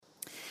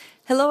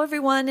Hello,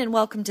 everyone, and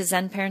welcome to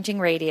Zen Parenting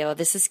Radio.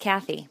 This is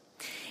Kathy.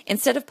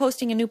 Instead of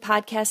posting a new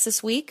podcast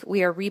this week,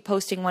 we are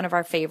reposting one of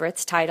our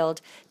favorites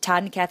titled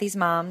Todd and Kathy's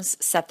Moms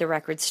Set the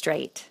Record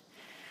Straight.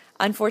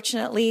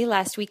 Unfortunately,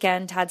 last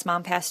weekend, Todd's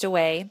mom passed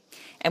away,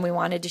 and we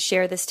wanted to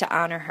share this to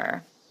honor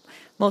her,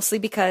 mostly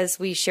because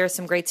we share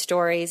some great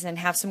stories and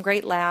have some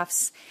great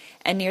laughs.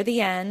 And near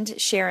the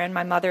end, Sharon,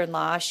 my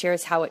mother-in-law,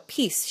 shares how at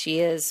peace she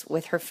is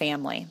with her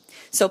family.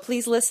 So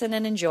please listen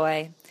and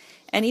enjoy.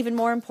 And even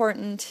more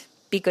important,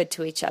 be good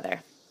to each other.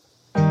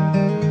 All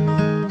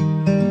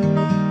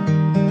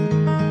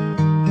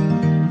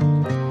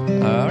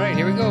right,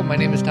 here we go. My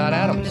name is Todd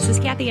Adams. This is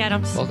Kathy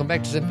Adams. Welcome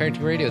back to Zen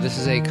Parenting Radio. This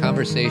is a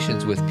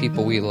Conversations with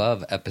People We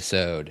Love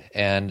episode.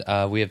 And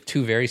we have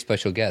two very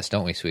special guests,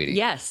 don't we, sweetie?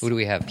 Yes. Who do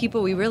we have?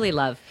 People we really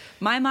love.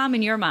 My mom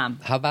and your mom.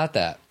 How about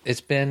that?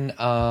 It's been,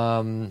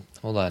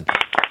 hold on.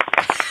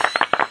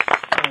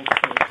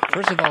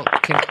 First of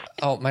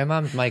all, my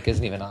mom's mic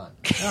isn't even on.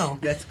 Oh,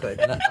 that's good.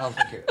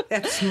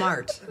 That's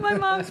smart. My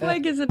mom's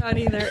mic isn't on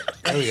either.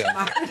 There we go.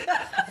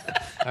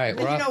 All right,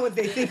 You know what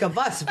they think of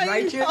us,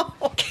 right, Jim?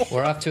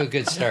 we're off to a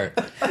good start.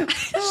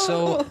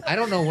 So I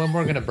don't know when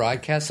we're going to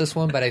broadcast this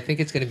one, but I think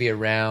it's going to be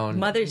around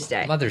Mother's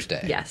Day. Mother's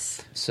Day. Yes.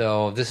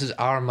 So this is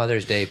our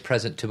Mother's Day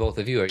present to both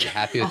of you. Are you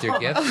happy with your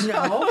gifts?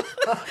 No.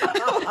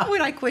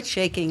 When I quit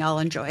shaking, I'll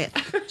enjoy it.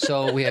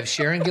 So we have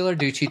Sharon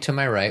Ghilarducci to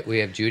my right. We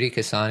have Judy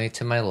Casani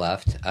to my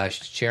left.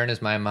 Sharon is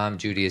my mom.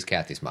 Judy is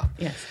Kathy's mom.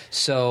 Yes.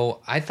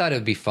 So I thought it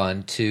would be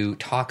fun to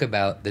talk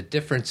about the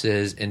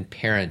differences in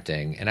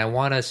parenting. And I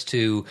want us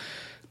to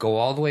go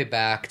all the way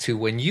back to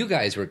when you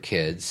guys were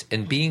kids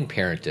and being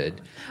parented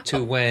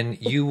to when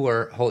you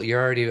were –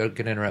 you're already going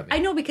to interrupt me. I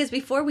know, because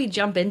before we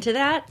jump into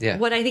that,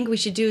 what I think we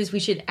should do is we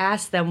should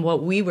ask them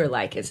what we were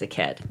like as a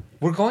kid.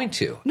 We're going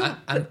to. No,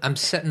 I'm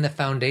setting the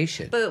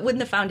foundation. But wouldn't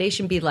the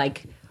foundation be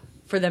like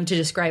for them to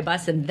describe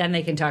us and then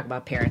they can talk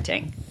about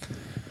parenting?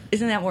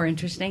 Isn't that more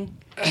interesting?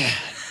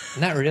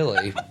 Not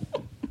really.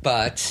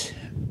 But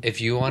if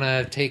you want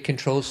to take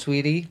control,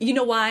 sweetie. You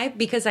know why?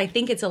 Because I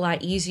think it's a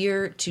lot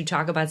easier to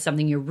talk about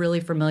something you're really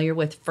familiar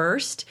with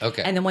first.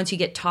 Okay. And then once you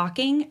get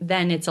talking,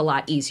 then it's a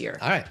lot easier.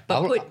 All right.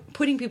 But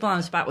putting people on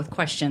the spot with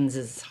questions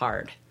is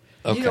hard.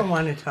 Okay. You don't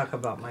want to talk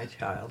about my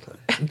childhood.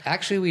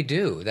 Actually, we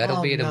do.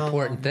 That'll be an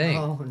important thing.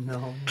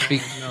 No.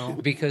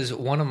 Because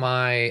one of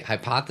my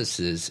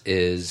hypotheses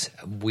is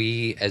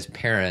we as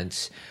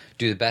parents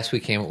do the best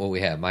we can with what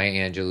we have. Maya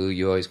Angelou,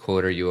 you always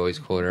quote her,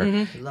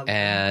 Mm-hmm.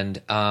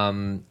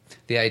 And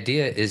the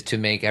idea is to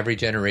make every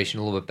generation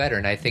a little bit better.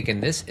 And I think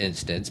in this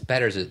instance,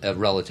 better is a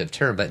relative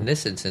term, but in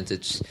this instance,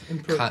 it's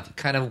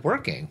kind of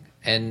working.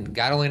 And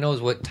God only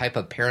knows what type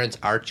of parents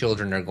our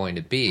children are going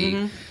to be.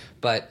 Mm-hmm.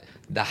 But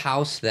the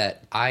house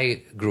that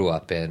I grew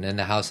up in and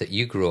the house that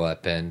you grew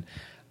up in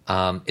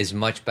is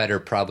much better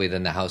probably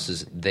than the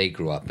houses they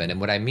grew up in.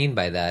 And what I mean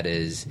by that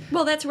is...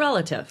 Well, that's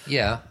relative.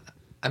 Yeah.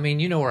 I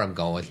mean, you know where I'm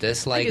going with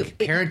this. Like,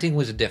 parenting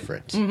was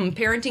different. Mm-hmm.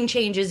 Parenting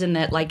changes in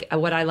that, like,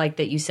 what I like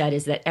that you said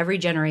is that every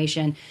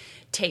generation,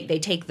 they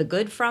take the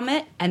good from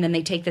it, and then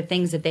they take the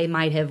things that they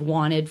might have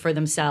wanted for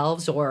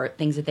themselves or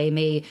things that they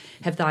may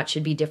have thought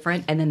should be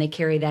different, and then they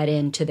carry that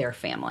into their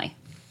family.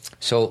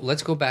 So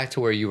let's go back to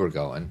where you were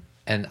going.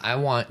 And I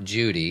want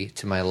Judy,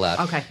 to my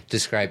left,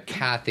 describe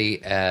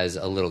Kathy as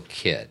a little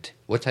kid.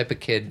 What type of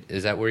kid?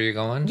 Is that where you're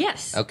going?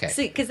 Yes. Okay.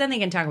 See, because then they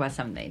can talk about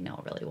something they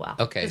know really well.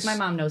 Okay. Because my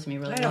mom knows me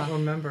really I well. don't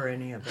remember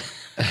any of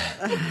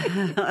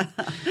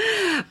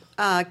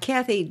it.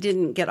 Kathy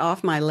didn't get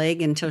off my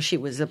leg until she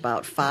was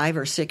about 5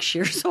 or 6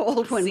 years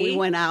old when we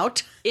went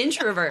out.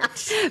 Introvert.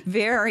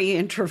 Very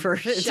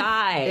introverted.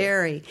 Shy.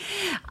 Very.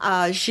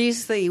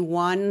 She's the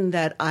one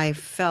that I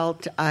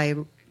felt I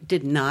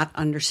did not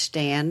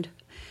understand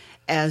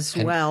as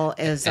well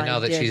as I did. And now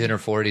that she's in her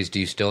 40s, do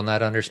you still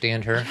not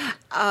understand her?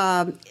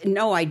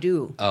 No, I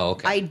do. Oh,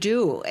 okay. I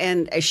do.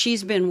 And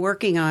she's been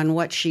working on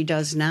what she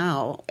does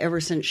now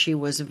ever since she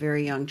was a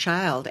very young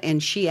child.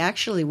 And she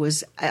actually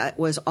was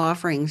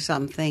offering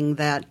something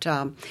that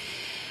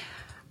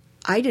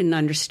I didn't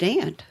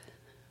understand.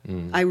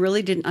 I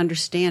really didn't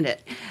understand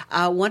it.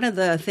 One of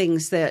the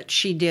things that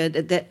she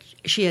did that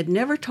she had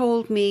never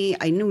told me,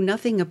 I knew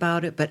nothing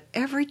about it, but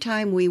every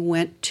time we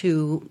went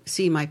to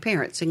see my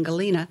parents in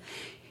Galena,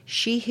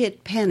 she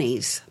hid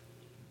pennies.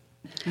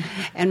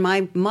 And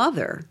my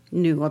mother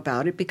knew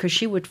about it because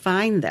she would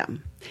find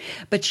them.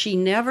 But she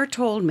never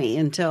told me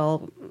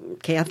until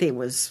Kathy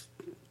was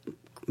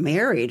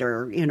married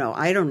or,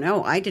 I don't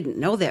know. I didn't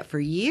know that for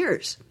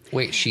years.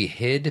 Wait, she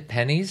hid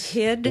pennies?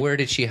 Hid Where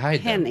did she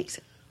hide pennies?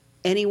 them?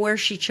 Anywhere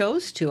she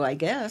chose to, I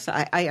guess.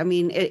 I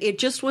mean, it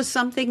just was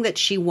something that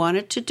she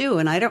wanted to do.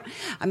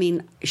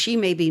 And she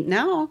maybe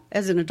now,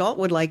 as an adult,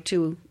 would like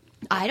to.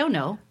 I don't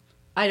know.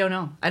 I don't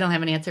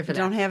have an answer for that.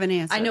 Don't have an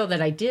answer. I know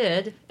that I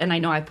did, and I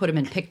know I put them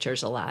in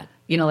pictures a lot.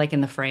 Like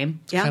in the frame.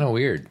 Yeah. Kind of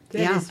weird.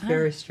 That is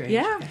very strange.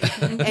 Yeah.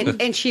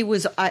 and she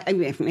was,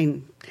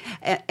 and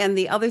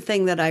the other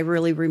thing that I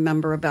really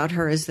remember about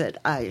her is that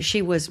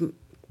she was,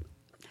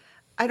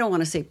 I don't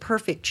want to say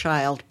perfect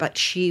child, but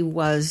she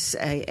was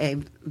a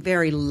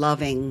very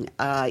loving,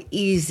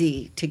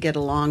 easy to get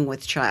along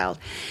with child.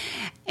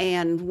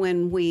 And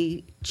when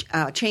we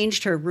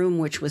changed her room,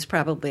 which was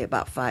probably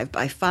about 5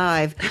 by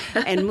 5,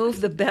 and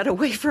moved the bed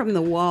away from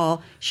the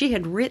wall, she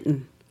had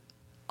written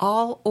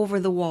all over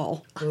the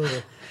wall.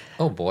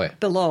 Oh, boy.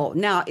 Below.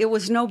 Now, it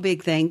was no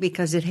big thing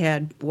because it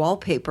had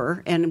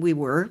wallpaper, and we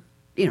were,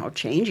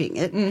 changing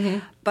it.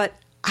 Mm-hmm. But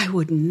I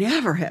would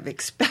never have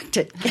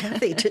expected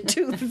Kathy to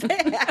do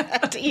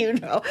that,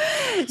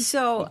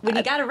 So when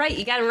you got it right,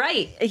 you got it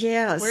right.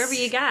 Yes. Wherever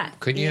you got.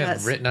 Couldn't you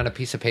have written on a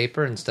piece of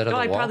paper instead of the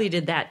I wall? probably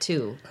did that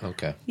too.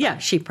 Okay. Yeah,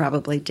 she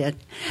probably did.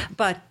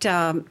 But,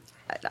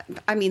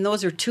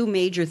 those are two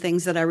major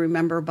things that I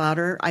remember about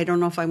her. I don't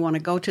know if I want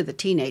to go to the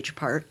teenage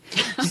part.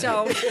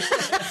 So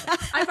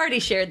I've already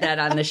shared that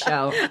on the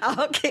show.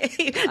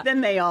 Okay,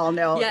 then they all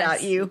know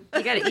about you.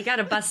 You got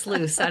to bust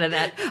loose out of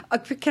that.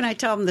 Can I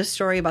tell them the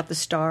story about the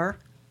star?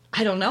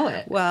 I don't know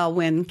it. Well,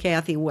 when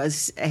Kathy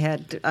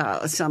had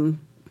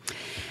some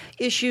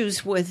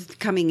issues with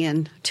coming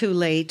in too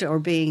late or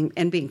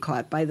being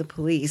caught by the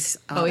police.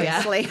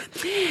 Obviously.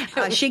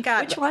 Oh, yeah? She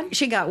got Which one?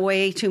 She got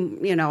way too,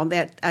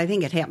 that I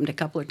think it happened a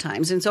couple of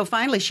times. And so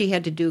finally she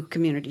had to do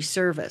community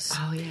service.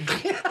 Oh,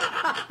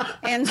 yeah.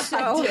 And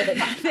so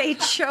they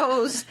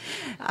chose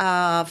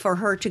for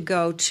her to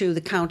go to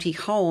the county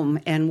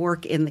home and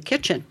work in the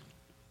kitchen.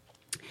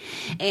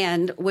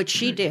 And which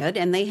she did,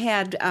 and they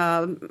had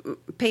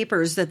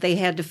papers that they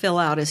had to fill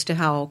out as to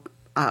how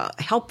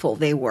helpful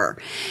they were.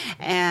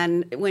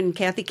 And when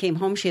Kathy came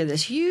home, she had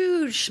this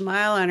huge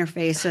smile on her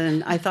face,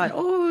 and I thought,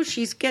 oh,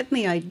 she's getting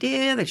the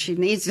idea that she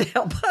needs to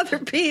help other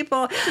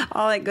people,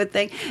 all that good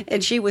thing.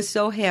 And she was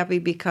so happy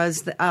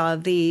because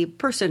the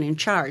person in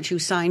charge who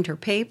signed her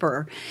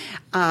paper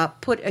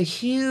put a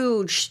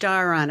huge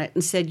star on it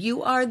and said,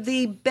 "You are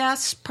the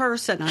best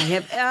person I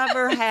have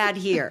ever had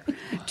here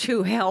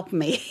to help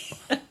me."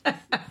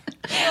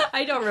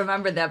 I don't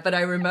remember that, but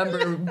I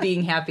remember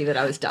being happy that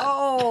I was done.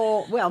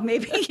 Oh, well,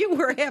 maybe you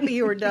were happy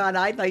you were done.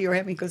 I thought you were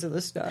happy because of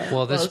the star.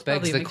 Well, this it's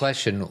begs probably the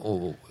question,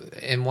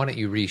 and why don't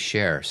you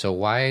reshare? So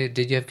why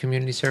did you have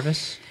community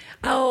service?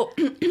 Oh,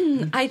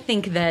 I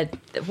think that,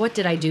 what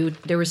did I do?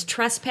 There was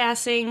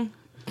trespassing.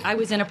 I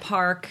was in a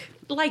park.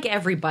 Like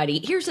everybody,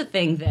 here's the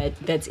thing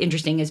that's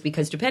interesting is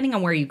because depending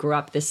on where you grew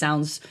up, this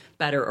sounds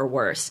better or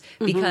worse.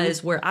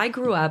 Because where I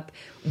grew up,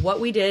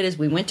 what we did is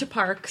we went to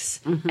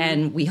parks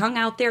and we hung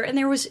out there, and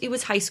it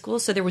was high school,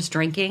 so there was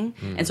drinking,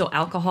 and so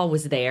alcohol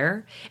was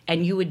there,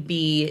 and you would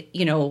be,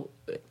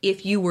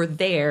 if you were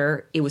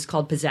there, it was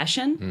called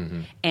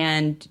possession,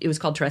 and it was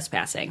called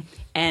trespassing,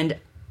 and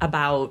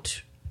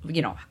about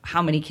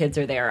how many kids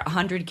are there?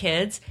 100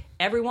 kids.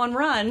 Everyone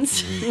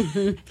runs.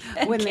 And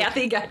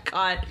Kathy got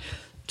caught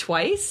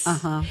twice.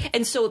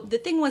 And so the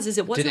thing was,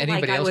 it wasn't Did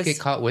anybody like else I was get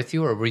caught with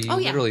you, or were you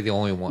literally the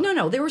only one?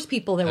 No, there was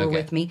people that were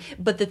with me.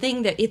 But the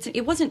thing that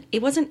it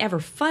wasn't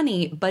ever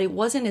funny, but it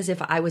wasn't as if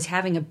I was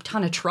having a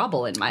ton of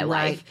trouble in my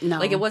life. No.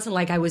 Like it wasn't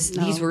like I was.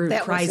 These were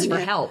cries for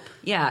help.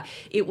 Yeah,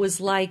 it was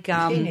like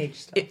teenage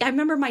stuff. I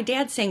remember my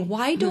dad saying,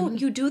 "Why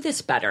don't you do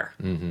this better?"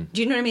 Do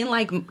you know what I mean?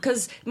 Like,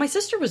 because my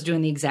sister was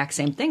doing the exact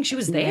same thing. She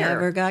was there.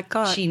 Never got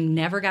caught. She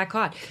never got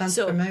caught. Sounds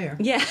familiar.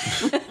 Yeah.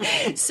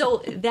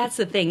 So that's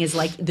the thing is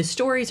like the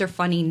stories are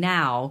funny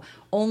now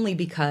only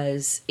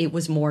because it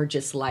was more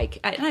just like,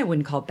 and I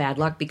wouldn't call it bad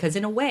luck because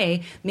in a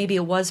way, maybe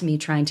it was me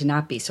trying to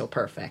not be so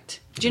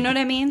perfect. Do you know what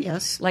I mean?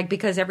 Yes. Like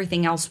because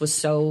everything else was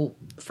so,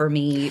 for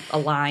me,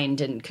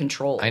 aligned and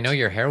controlled. I know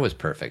your hair was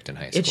perfect in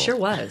high school. It sure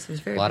was. It was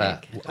very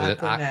big.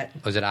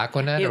 Was it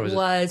Aquanet? It or was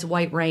was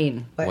White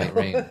Rain. White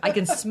Rain? I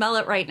can smell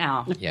it right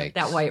now. Yikes.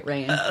 That White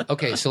Rain.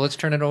 Okay, so let's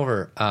turn it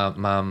over.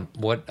 Mom,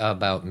 what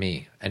about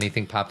me?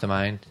 Anything pop to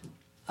mind?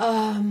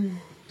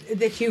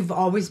 That you've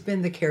always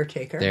been the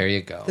caretaker. There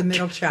you go. The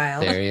middle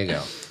child. There you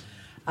go.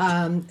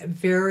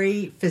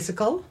 Very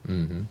physical.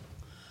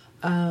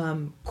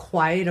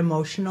 Quiet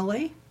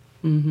emotionally.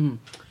 Shocking.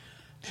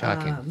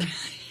 Surprise,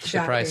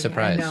 Shocking,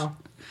 surprise. I know.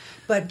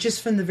 But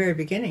just from the very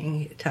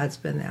beginning, Todd's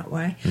been that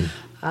way.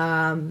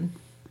 A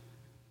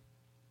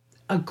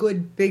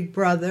good big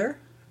brother,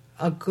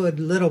 a good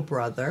little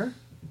brother.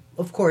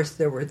 Of course,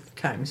 there were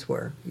times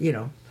where,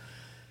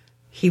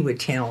 he would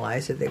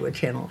channelize it, they would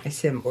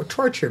channelize him, or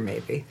torture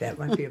maybe. That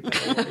might be a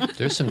better word.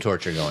 There's some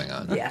torture going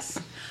on. Yes.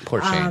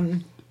 Poor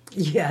Shane.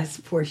 Yes,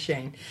 poor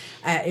Shane.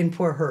 And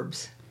poor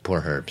Herbs.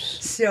 Poor Herbs.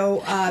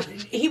 So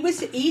he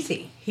was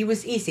easy.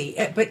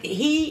 But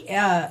he,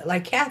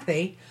 like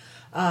Kathy,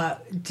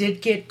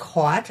 did get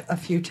caught a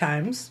few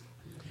times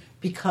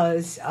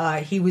because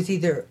he was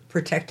either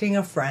protecting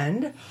a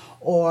friend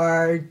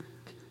or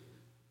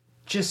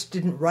just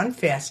didn't run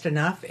fast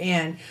enough.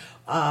 And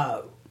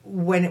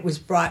when it was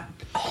brought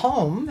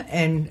home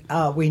and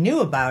we knew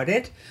about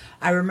it,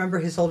 I remember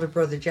his older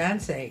brother John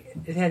saying,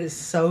 "That is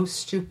so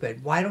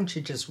stupid. Why don't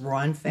you just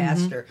run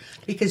faster?"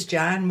 Because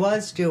John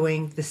was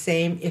doing the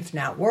same, if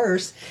not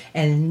worse,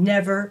 and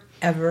never,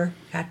 ever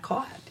got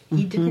caught.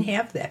 He didn't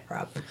have that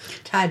problem.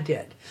 Todd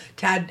did.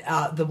 Todd,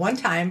 the one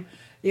time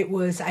It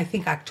was, I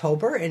think,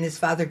 October, and his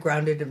father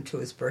grounded him to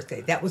his birthday.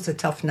 That was a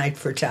tough night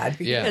for Todd.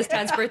 Yeah. Because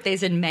Todd's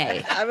birthday's in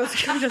May. I was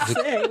going to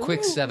say.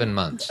 Quick 7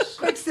 months.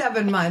 Quick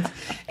 7 months.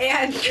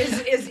 And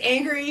as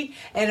angry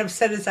and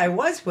upset as I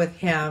was with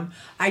him,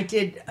 I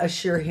did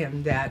assure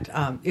him that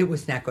it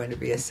was not going to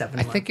be a 7-month.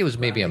 I think it was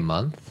maybe a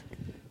month.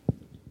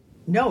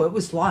 No, it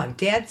was long.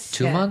 Dad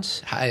said 2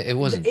 months? It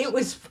wasn't. It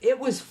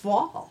was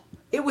fall.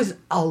 It was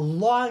a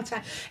long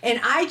time.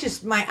 And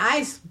my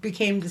eyes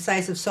became the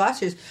size of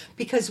saucers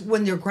because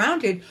when they're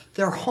grounded,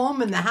 they're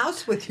home in the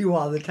house with you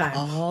all the time.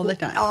 All the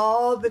time.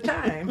 All the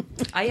time.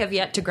 I have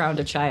yet to ground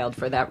a child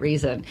for that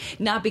reason.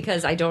 Not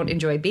because I don't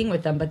enjoy being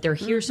with them, but they're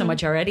here so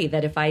much already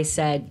that if I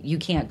said, you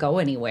can't go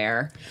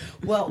anywhere.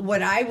 Well,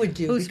 what I would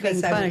do... Who's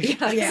because being I would,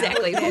 punished? Yeah,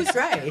 exactly. That's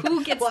right.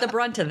 Who gets the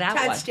brunt of that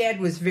Todd's one? dad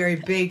was very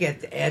big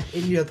at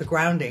the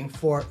grounding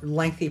for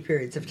lengthy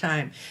periods of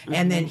time.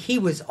 And then he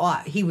was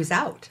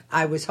out.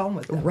 I was home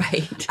with him.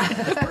 Right.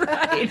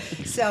 Right.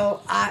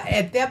 So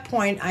at that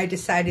point, I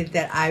decided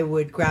that I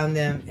would ground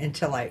them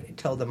until I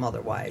told them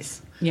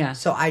otherwise. Yeah.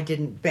 So I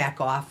didn't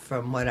back off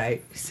from what I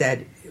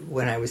said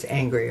when I was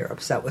angry or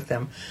upset with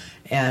them,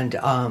 and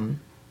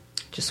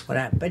just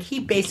went on. But he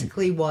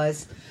basically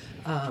was.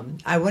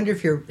 I wonder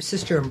if your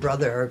sister and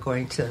brother are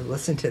going to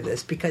listen to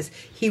this because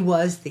he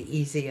was the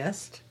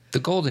easiest. The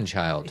golden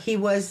child. He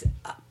was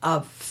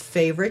a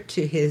favorite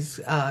to his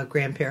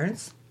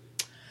grandparents,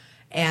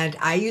 and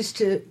I used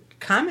to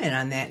comment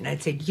on that, and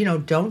I'd say,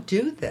 don't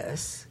do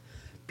this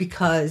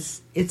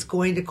because it's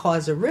going to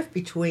cause a rift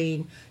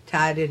between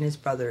Todd and his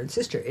brother and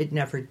sister. It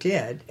never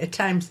did. At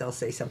times they'll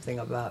say something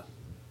about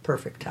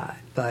perfect Todd,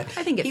 but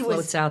I think it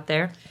floats out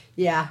there.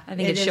 Yeah. I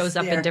think it shows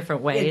up in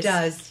different ways. It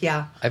does,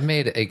 yeah. I've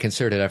made a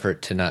concerted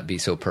effort to not be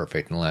so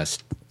perfect in the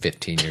last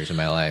 15 years of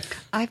my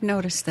life. I've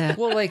noticed that.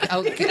 Well,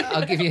 I'll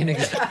give you an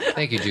example.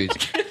 Thank you, Jude.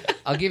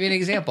 I'll give you an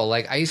example.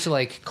 I used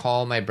to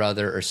call my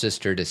brother or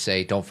sister to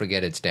say, "Don't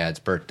forget it's Dad's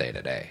birthday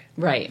today."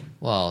 Right.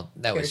 Well,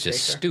 that was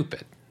just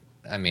stupid.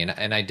 I mean,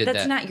 and I did that.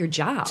 That's not your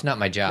job. It's not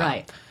my job.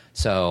 Right.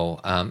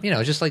 So,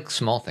 just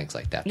small things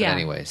like that. But Yeah.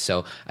 anyway,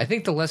 so I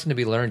think the lesson to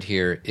be learned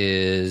here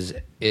is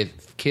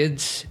if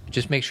kids,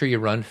 just make sure you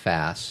run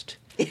fast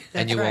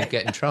and you won't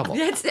get in trouble.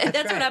 That's what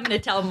I'm going to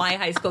tell my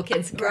high school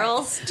kids.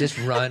 Girls, Just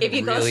run if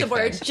you go really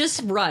somewhere, fast.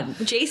 just run.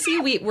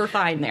 JC, we're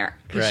fine there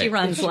because she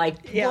Right. runs like...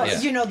 Well,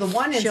 Yeah. the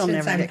one She'll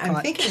instance never get I'm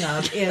caught. thinking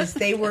of is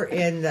they were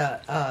in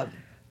the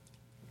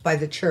by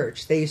the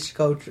church. They used to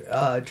go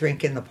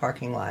drink in the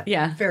parking lot.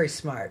 Yeah. Very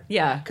smart.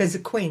 Yeah. Because the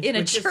Queens In a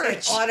would just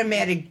church. say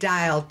automatic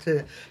dial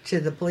to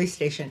the police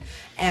station.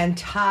 And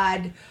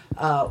Todd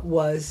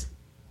was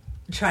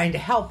trying to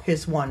help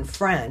his one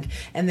friend,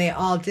 and they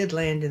all did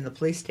land in the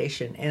police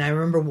station. And I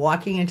remember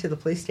walking into the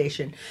police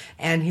station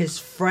and his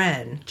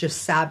friend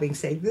just sobbing,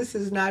 saying, "This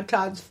is not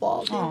Todd's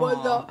fault. He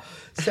was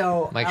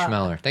so Mike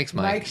Schmeller. Thanks,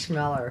 Mike. Mike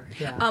Schmeller.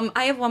 Yeah.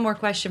 I have one more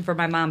question for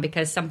my mom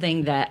because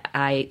something that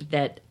I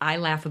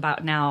laugh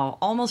about now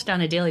almost on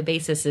a daily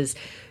basis is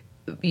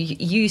you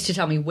used to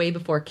tell me way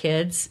before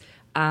kids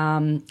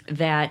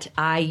that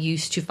I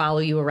used to follow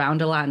you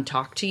around a lot and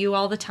talk to you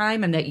all the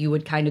time and that you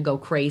would kind of go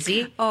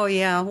crazy. Oh,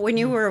 yeah. When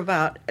you were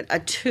about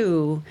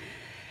 2,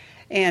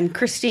 and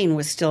Christine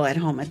was still at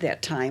home at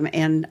that time,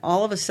 and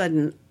all of a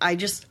sudden, I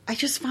just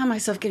found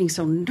myself getting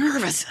so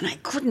nervous, and I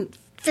couldn't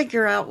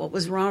figure out what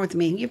was wrong with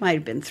me. You might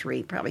have been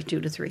 3, probably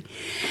 2 to 3.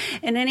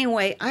 And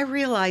anyway, I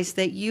realized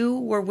that you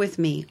were with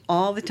me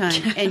all the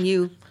time, and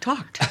you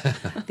talked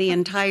the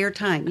entire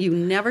time. You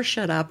never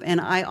shut up,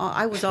 and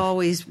I was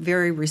always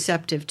very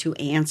receptive to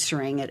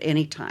answering at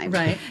any time.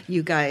 Right.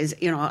 You guys,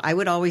 I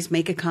would always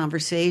make a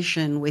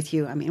conversation with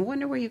you. I mean, I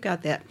wonder where you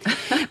got that.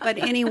 But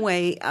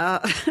anyway,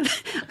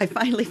 I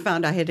finally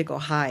found I had to go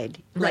hide,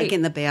 Right. like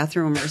in the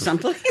bathroom or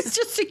someplace,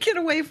 just to get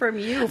away from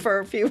you for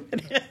a few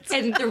minutes.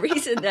 And the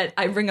reason that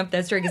I bring up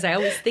that story is I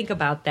always think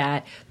about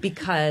that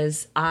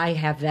because I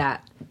have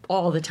that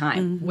all the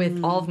time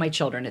with all of my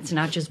children. It's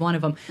not just one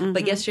of them.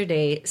 But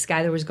yesterday,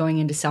 Skylar was going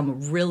into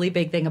some really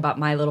big thing about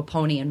My Little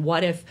Pony. And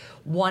what if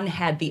one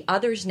had the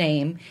other's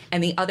name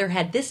and the other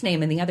had this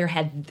name and the other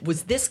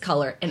was this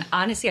color? And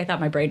honestly, I thought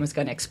my brain was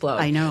going to explode.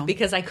 I know.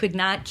 Because I could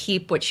not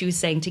keep what she was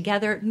saying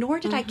together, nor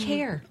did I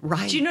care.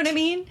 Right. Do you know what I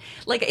mean?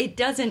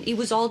 It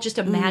was all just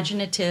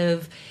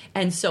imaginative.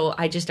 And so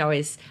I just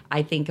always,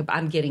 I think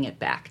I'm getting it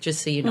back,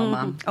 just so you know,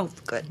 Mom. Oh,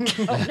 good.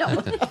 Oh,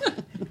 no.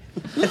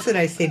 That's what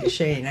I say to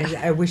Shane.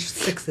 I wish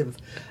 6 of.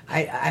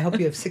 I hope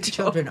you have 6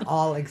 children,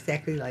 all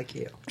exactly like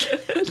you.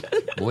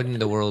 Wouldn't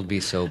the world be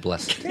so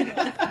blessed?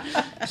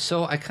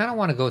 So I kind of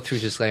want to go through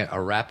just a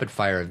rapid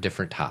fire of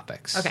different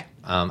topics. Okay.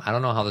 I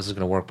don't know how this is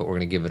going to work, but we're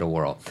going to give it a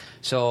whirl.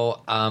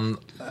 So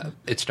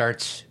it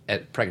starts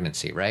at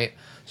pregnancy, right?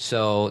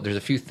 So there's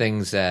a few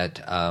things that,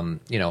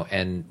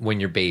 and when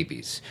you're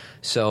babies.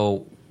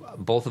 So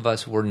both of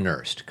us were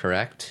nursed,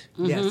 correct?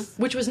 Yes.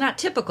 Which was not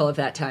typical of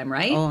that time,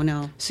 right? Oh,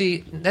 no.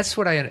 See, that's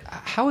what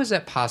how is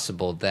that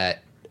possible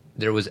that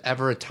there was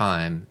ever a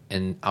time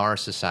in our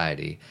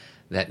society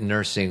that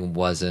nursing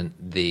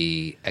wasn't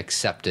the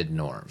accepted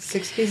norm?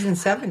 60s and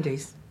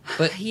 70s.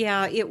 But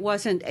Yeah, it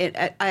wasn't.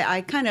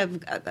 I kind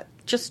of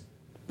just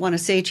want to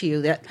say to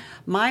you that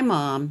my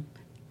mom,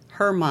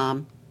 her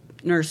mom,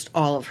 nursed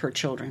all of her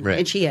children, Right.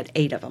 and she had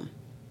 8 of them.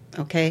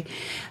 Okay?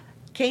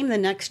 Came the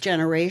next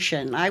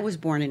generation. I was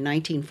born in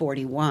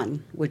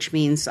 1941, which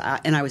means,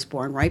 and I was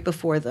born right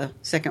before the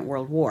Second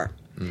World War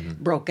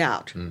broke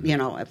out. You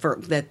know,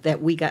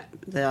 that we got,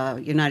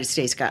 the United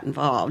States got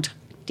involved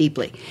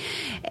deeply,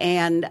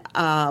 and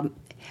a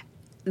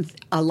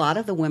lot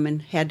of the women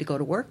had to go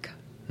to work.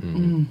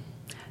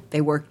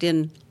 They worked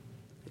in.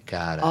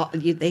 got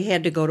it. They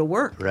had to go to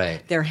work.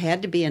 Right. There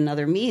had to be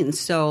another means.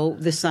 So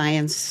the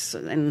science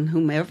and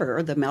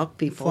whomever, the milk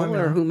people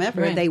Formula. or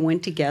whomever, Right. they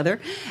went together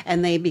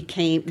and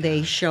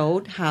they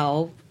showed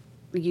how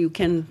you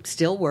can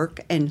still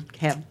work and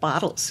have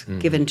bottles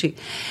given to you.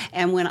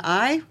 And when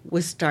I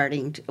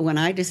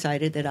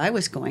decided that I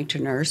was going to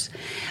nurse,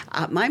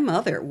 my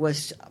mother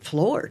was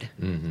floored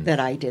that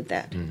I did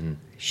that.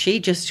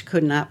 She just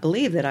could not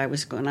believe that I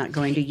was not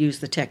going to use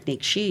the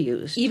technique she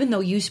used. Even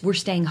though you were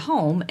staying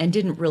home and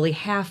didn't really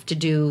have to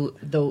do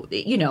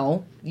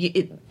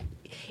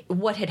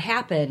what had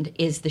happened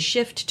is the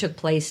shift took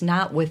place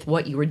not with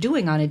what you were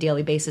doing on a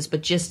daily basis,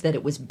 but just that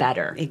it was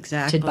better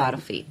Exactly. to bottle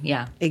feed.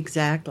 Yeah.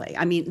 Exactly.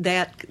 I mean,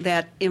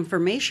 that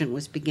information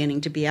was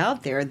beginning to be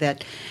out there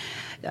that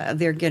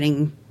they're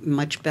getting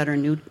much better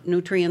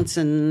nutrients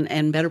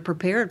and better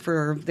prepared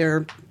for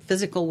their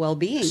physical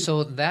well-being.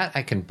 So that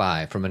I can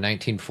buy. From a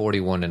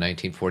 1941 to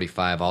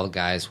 1945, all the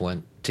guys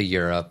went to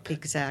Europe.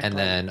 Exactly. And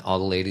then all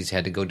the ladies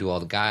had to go do all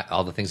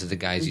the things that the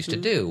guys used to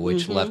do,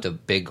 which left a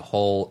big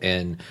hole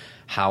in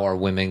how are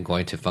women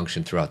going to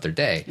function throughout their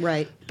day.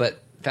 Right.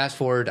 But fast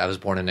forward, I was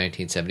born in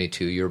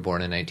 1972. You were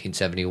born in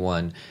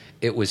 1971.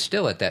 It was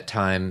still at that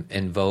time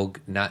in vogue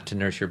not to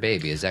nurse your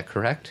baby. Is that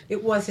correct?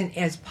 It wasn't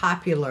as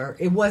popular.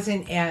 It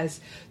wasn't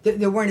as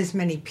there weren't as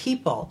many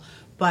people,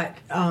 but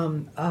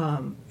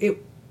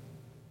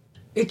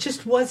it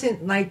just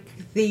wasn't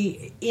like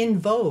the in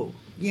vogue.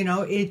 You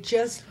know, it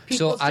just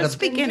people So out just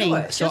of- didn't do beginning.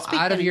 it. So Just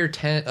out of beginning. your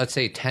 10, let's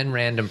say 10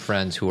 random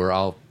friends who were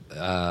all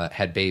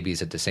had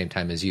babies at the same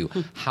time as you,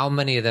 how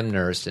many of them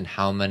nursed and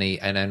how many,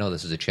 and I know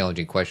this is a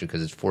challenging question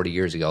because it's 40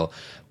 years ago,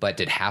 but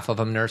did half of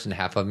them nurse and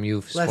half of them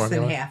use Less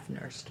formula? than half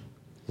nursed.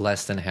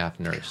 Less than half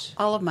nurse.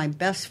 All of my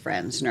best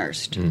friends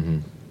nursed.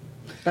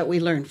 But we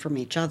learned from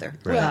each other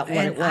Right. about what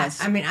And it was.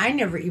 I mean, I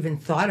never even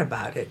thought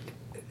about it.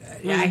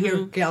 I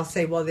hear gals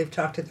say, well, they've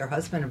talked to their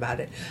husband about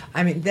it.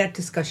 I mean, that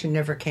discussion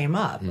never came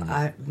up.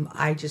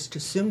 I just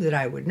assumed that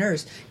I would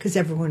nurse because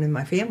everyone in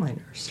my family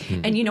nursed.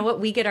 And you know what?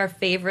 We get our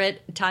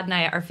favorite, Todd and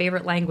I, our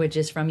favorite language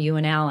is from you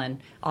and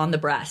Alan, on the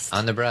breast.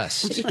 On the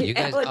breast. You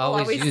guys Alan will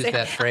always use say-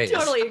 that phrase.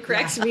 Totally, it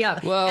cracks me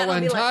up. Well, Alan will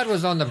when be like, Todd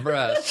was on the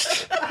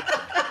breast.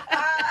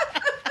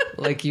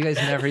 Like you guys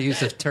never use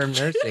the term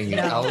nursing. You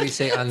always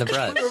say on the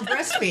breast. We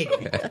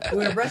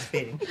were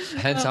breastfeeding.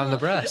 Hence on the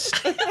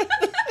breast.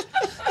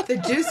 The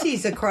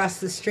Duceys across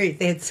the street,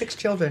 they had 6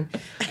 children,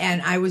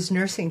 and I was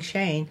nursing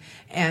Shane,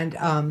 and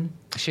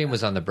Shane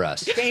was on the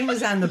breast. Shane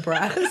was on the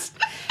breast,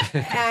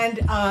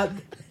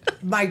 and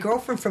my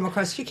girlfriend from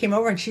across the street came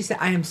over and she said,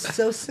 I am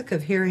so sick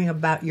of hearing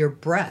about your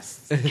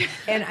breasts.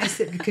 And I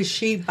said, because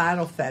she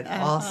bottle fed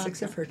all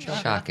 6 of her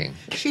children. Shocking.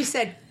 She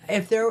said,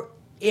 if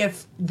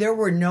there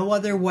were no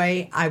other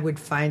way, I would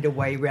find a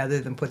way rather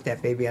than put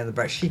that baby on the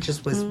breast. She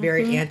just was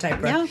very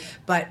anti-breast. Yeah.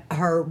 But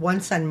her one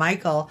son,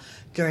 Michael,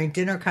 during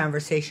dinner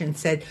conversation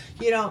said,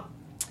 you know,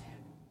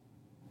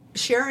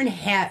 Sharon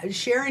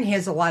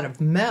has a lot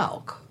of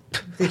milk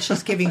that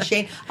she's giving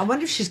Shane. I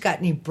wonder if she's got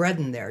any bread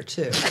in there,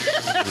 too.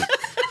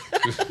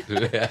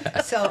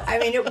 So, I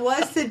mean, it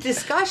was the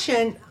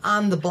discussion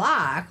on the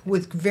block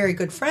with very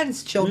good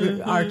friends.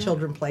 Our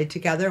children played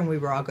together, and we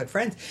were all good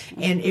friends.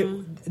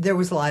 And there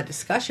was a lot of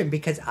discussion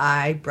because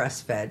I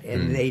breastfed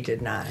and they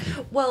did not.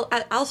 Well,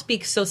 I'll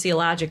speak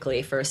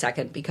sociologically for a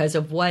second because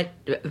of what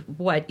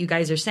you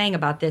guys are saying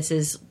about this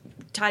is,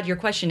 Todd, your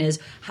question is,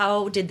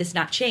 how did this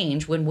not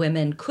change when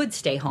women could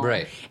stay home?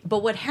 Right.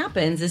 But what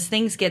happens is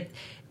things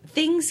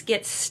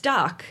get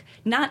stuck,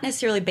 not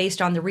necessarily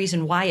based on the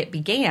reason why it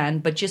began,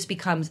 but just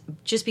because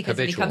Habitual.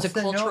 it becomes a It's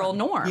the cultural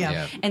norm. Yeah.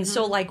 Yeah. And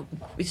so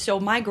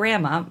my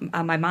grandma,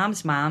 my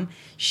mom's mom,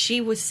 she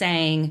was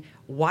saying,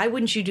 why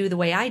wouldn't you do the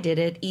way I did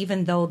it,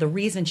 even though the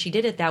reason she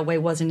did it that way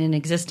wasn't in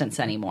existence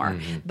anymore?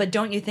 But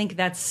don't you think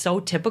that's so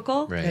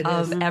typical Right. It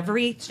of is.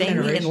 everything in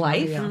generational,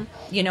 life? yeah.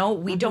 You know,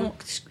 we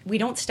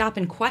don't stop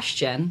and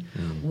question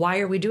why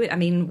are we doing. I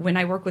mean, when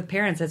I work with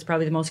parents, that's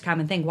probably the most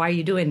common thing. Why are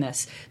you doing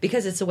this?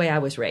 Because it's the way I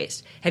was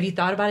raised. Have you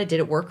thought about it? Did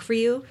it work for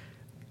you?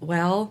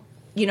 Well,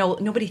 you know,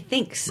 nobody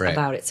thinks Right.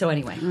 about it. So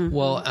anyway,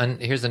 Well,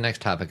 and here's the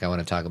next topic I want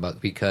to talk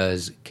about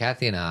because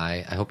Kathy and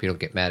I hope you don't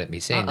get mad at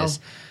me saying this,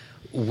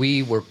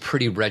 we were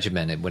pretty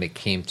regimented when it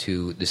came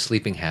to the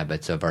sleeping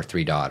habits of our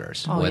 3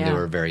 daughters when they yeah.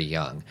 were very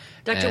young.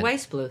 Dr. And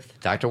Weisbluth,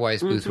 Dr.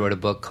 Weisbluth wrote a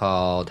book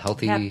called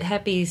Healthy...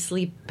 happy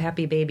sleep,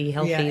 happy baby,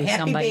 healthy Yeah, happy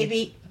somebody.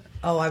 baby,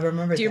 Oh, I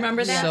remember. Do you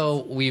remember that?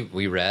 So we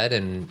read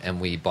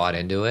and we bought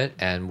into it,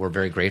 and we're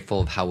very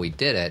grateful of how we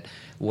did it.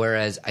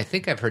 Whereas I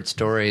think I've heard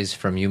stories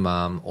from you,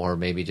 Mom, or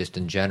maybe just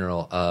in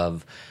general,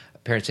 of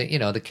parents saying,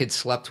 the kid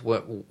slept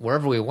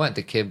wherever we went.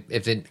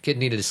 If the kid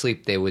needed to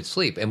sleep, they would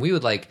sleep, and we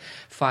would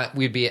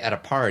we'd be at a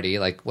party,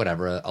 like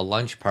whatever, a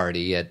lunch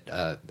party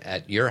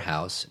at your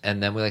house,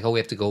 and then we're like, we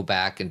have to go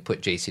back and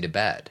put JC to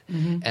bed.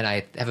 Mm-hmm. And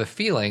I have a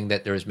feeling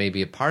that there was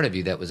maybe a part of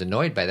you that was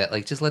annoyed by that,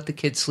 like just let the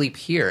kid sleep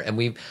here. And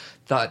we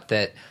thought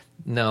that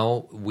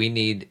no, we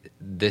need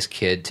this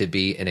kid to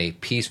be in a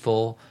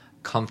peaceful,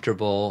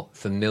 comfortable,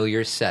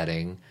 familiar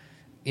setting.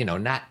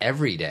 Not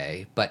every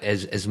day, but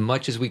as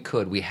much as we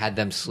could, we had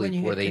them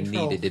sleep where they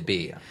needed to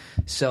be. Yeah.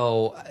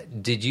 So,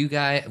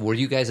 were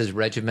you guys as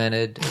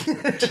regimented?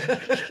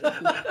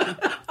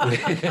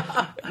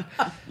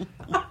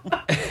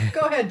 Go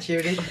ahead,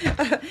 Judy.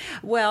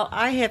 Well,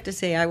 I have to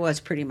say I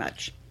was pretty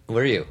much.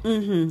 Were you?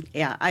 Mm-hmm.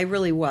 Yeah, I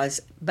really was.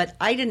 But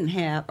I didn't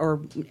have,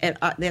 or at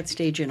that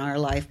stage in our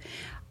life,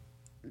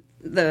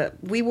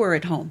 we were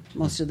at home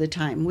most of the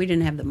time. We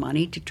didn't have the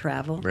money to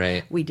travel.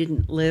 Right. We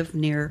didn't live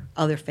near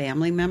other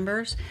family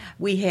members.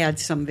 We had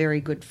some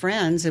very good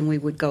friends, and we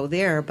would go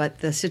there, but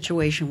the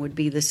situation would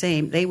be the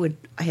same. They would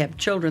have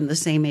children the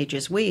same age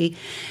as we,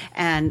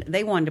 and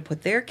they wanted to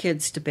put their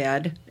kids to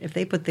bed. If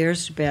they put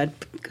theirs to bed,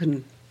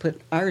 couldn't put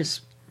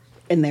ours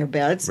in their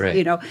beds,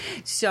 right.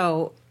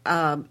 So,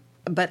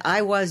 but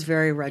I was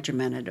very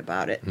regimented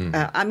about it.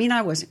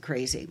 I wasn't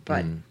crazy,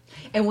 but...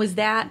 And was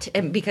that,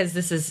 and because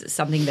this is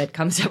something that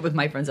comes up with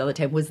my friends all the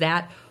time, was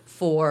that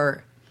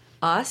for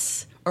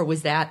us or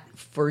was that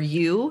for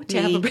you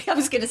to have a, I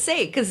was going to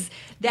say, because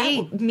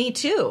that, me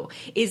too,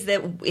 is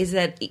that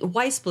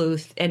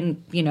Weissbluth,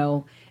 and,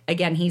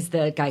 again, he's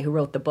the guy who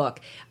wrote the book.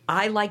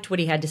 I liked what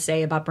he had to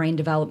say about brain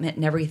development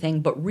and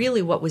everything, but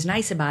really what was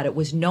nice about it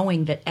was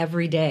knowing that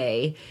every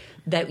day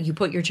that you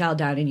put your child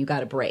down and you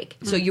got a break.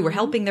 Mm-hmm. So you were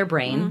helping their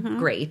brain,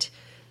 great.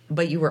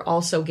 But you were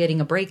also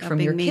getting a break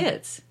from your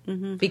kids.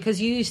 Mm-hmm.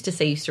 Because you used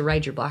to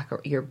ride your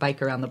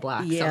bike around the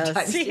block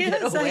sometimes to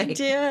get away. I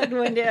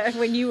did.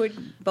 When you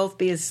would both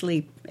be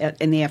asleep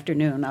in the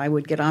afternoon, I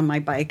would get on my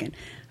bike and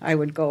I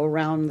would go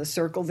around the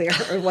circle there.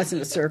 It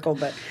wasn't a circle,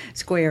 but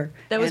square.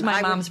 That was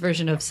my mom's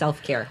version of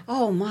self-care.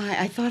 Oh, my.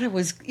 I thought it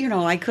was,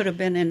 I could have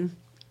been in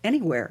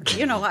anywhere.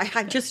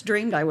 I just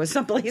dreamed I was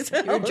someplace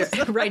else.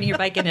 You were riding your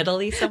bike in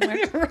Italy somewhere?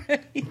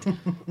 Right.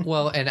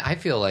 Well, and I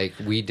feel like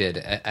we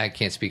did. I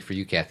can't speak for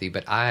you, Kathy,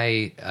 but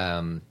I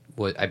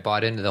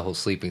bought into the whole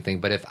sleeping thing.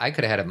 But if I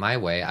could have had it my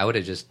way, I would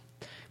have just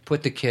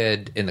put the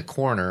kid in the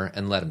corner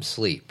and let him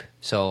sleep.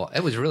 So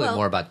it was really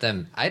more about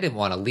them. I didn't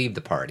want to leave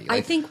the party.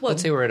 I think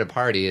let's say we're at a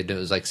party and it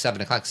was like 7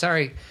 o'clock.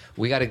 Sorry,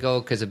 we got to go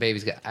because the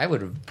baby's got. I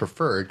would have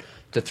preferred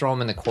to throw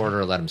him in the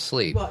corner and let him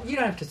sleep. Well, you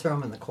don't have to throw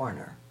him in the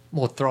corner.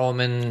 We'll throw him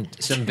in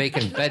some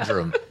vacant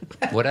bedroom,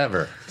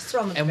 whatever.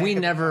 And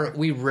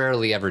we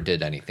rarely ever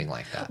did anything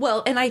like that.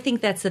 Well, and I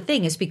think that's the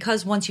thing, is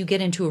because once you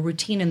get into a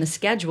routine in the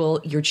schedule,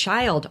 your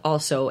child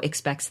also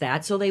expects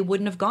that, so they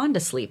wouldn't have gone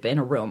to sleep in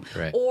a room.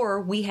 Right. Or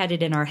we had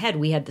it in our head.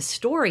 We had the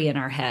story in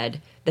our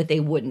head that they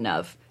wouldn't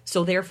have.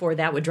 So therefore,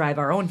 that would drive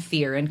our own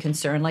fear and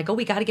concern, like,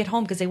 we got to get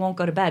home because they won't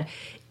go to bed.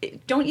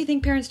 Don't you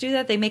think parents do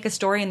that? They make a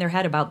story in their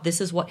head about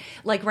this is what,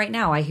 like right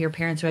now, I hear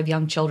parents who have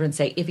young children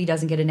say, if he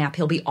doesn't get a nap,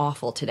 he'll be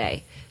awful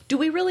today. Do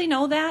we really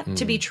know that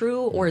to be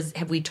true, or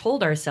have we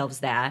told ourselves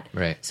that?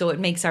 Right. So it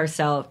makes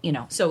ourselves,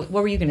 So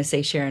what were you going to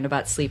say, Sharon,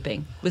 about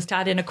sleeping? Was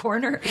Todd in a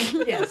corner?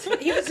 Yes,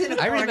 he was in a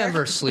corner. I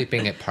remember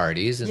sleeping at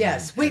parties.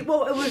 Yes, it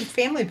was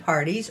family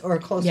parties or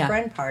close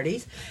friend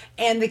parties,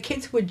 and the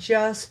kids would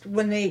just,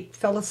 when they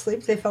fell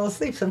asleep, they fell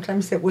asleep.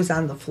 Sometimes it was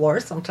on the floor.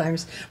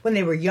 Sometimes when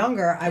they were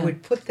younger, I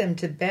would put them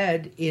to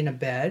bed in a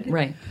bed.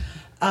 Right.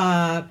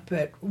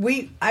 But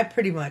I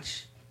pretty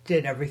much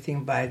did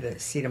everything by the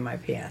seat of my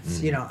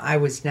pants. I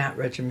was not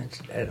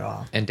regimented at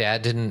all. And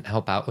Dad didn't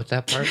help out with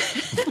that part?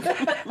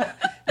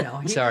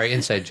 No. Sorry,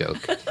 inside joke.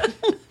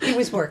 He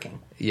was working.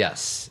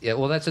 Yes. Yeah,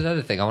 well, that's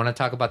another thing. I want to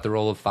talk about the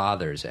role of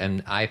fathers.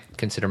 And I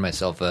consider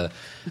myself a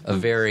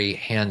very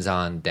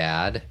hands-on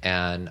dad,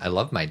 and I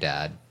love my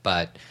dad,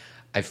 but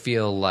I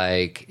feel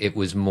like it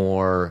was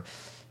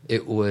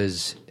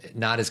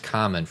not as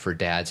common for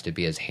dads to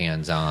be as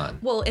hands-on.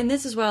 Well, and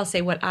this is what I'll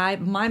say.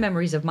 My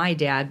memories of my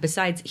dad,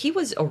 besides he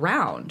was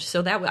around,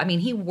 so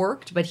he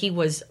worked, but he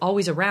was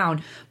always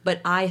around. But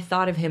I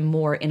thought of him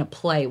more in a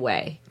play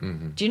way.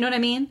 Mm-hmm. Do you know what I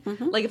mean?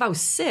 Mm-hmm. Like if I was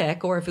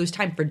sick or if it was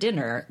time for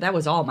dinner, that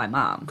was all my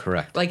mom.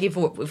 Correct. Like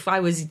if I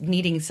was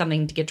needing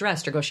something to get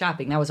dressed or go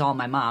shopping, that was all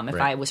my mom.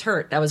 If I was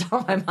hurt, that was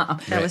all my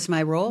mom. That was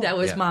my role. That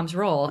was Mom's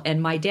role,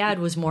 and my dad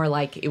was more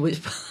like it was.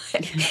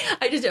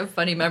 I just have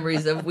funny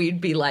memories of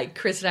we'd be like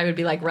Chris and I would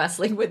be like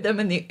wrestling with them,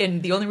 and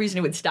the only reason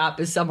it would stop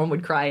is someone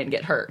would cry and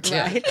get hurt.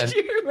 Yeah. Right? Do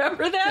you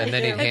remember that? And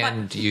then he'd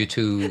hand you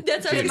to.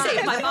 That's what I'm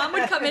saying. My mom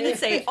would come in and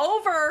say,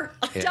 "Over,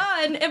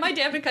 done," and my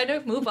dad would kind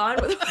of move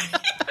on with.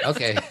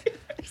 Okay,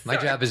 my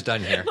job is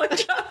done here.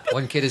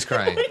 One kid is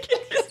crying.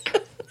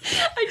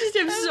 I just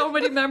have so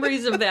many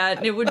memories of that,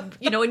 and it would,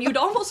 and you'd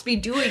almost be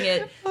doing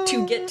it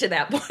to get to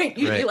that point.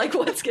 You'd be Right. like,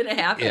 what's going to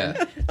happen?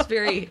 Yeah. It's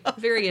very,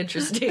 very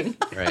interesting.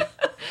 Right.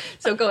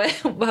 So go ahead.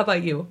 How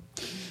about you?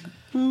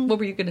 What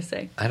were you going to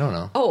say? I don't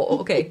know. Oh,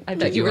 okay. I thought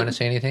Did you were want to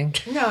say anything?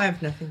 No, I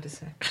have nothing to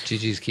say.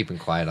 Gigi's keeping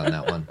quiet on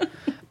that one.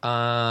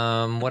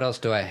 What else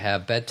do I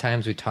have?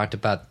 Bedtimes, we talked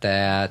about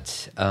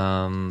that.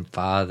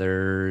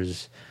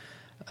 Fathers,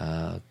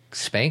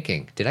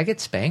 spanking. Did I get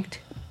spanked?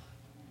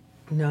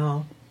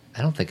 No,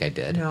 I don't think I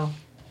did. no.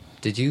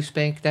 Did you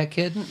spank that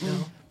kid?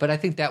 No. But I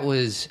think that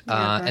was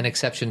an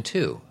exception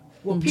too.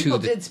 Well, people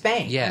did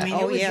spank. Yeah. I mean,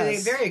 Oh, it was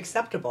yes. very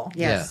acceptable.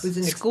 Yes, Yeah. It was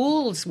an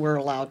schools were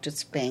allowed to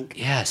spank.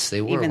 Yes,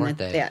 they were, Even weren't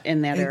they?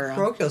 in that in era.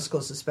 parochial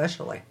schools,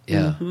 especially.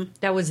 Yeah.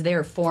 That was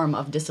their form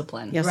of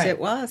discipline. Yes, Right. it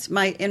was.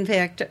 In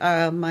fact,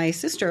 my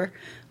sister,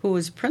 who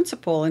was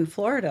principal in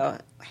Florida,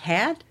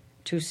 had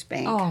to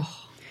spank.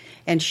 Oh.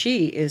 And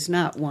she is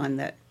not one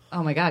that.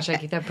 Oh my gosh, I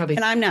think that probably.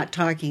 And I'm not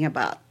talking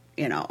about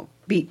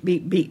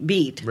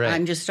beat. Right.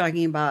 I'm just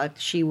talking about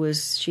she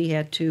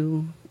had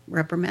to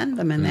reprimand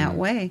them in that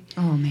way.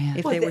 Oh man.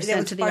 If Well, they were that sent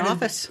was to the part of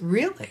office.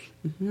 Really?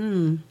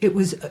 It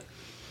was a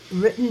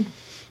written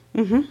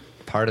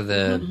Part of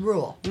the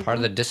rule. part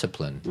of the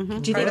discipline. Do you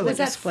Part think of was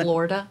the that discipline.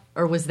 Florida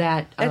or was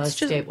that It's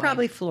just statewide?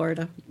 probably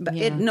Florida, but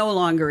Yeah. it no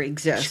longer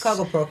exists.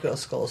 Chicago parochial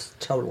schools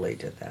totally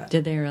did that.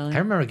 Did they really? I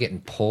remember getting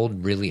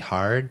pulled really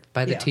hard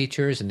by the Yeah.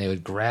 teachers, and they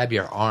would grab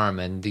your arm.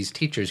 And these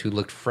teachers who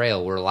looked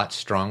frail were a lot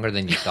stronger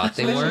than you thought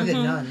they Especially the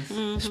were. nuns.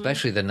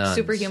 Especially the nuns.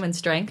 Superhuman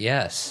strength.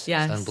 Yes.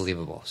 Yes. It's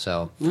unbelievable.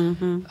 So,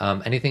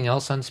 anything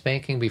else on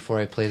spanking before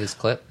I play this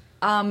clip?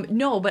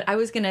 No, but I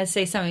was going to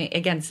say something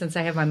again since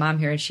I have my mom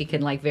here and she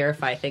can like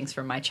verify things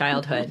from my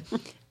childhood.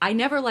 I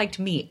never liked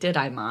meat, did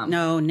I, Mom?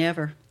 No,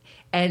 never.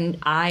 And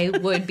I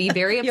would be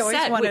very You always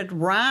upset wanted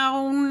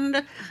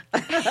round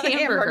with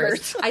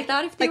hamburgers. I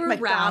thought if they Like were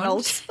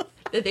McDonald's. round,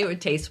 that they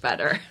would taste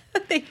better.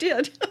 They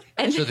did.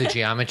 And So the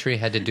geometry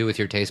had to do with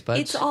your taste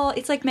buds?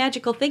 it's like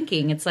magical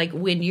thinking. It's like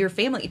when your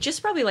family,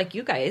 just probably like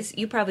you guys,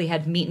 you probably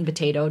had meat and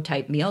potato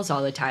type meals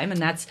all the time,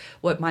 and that's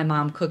what my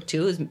mom cooked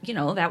too. Is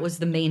that was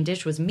the main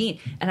dish was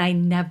meat, and I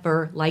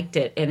never liked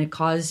it, and it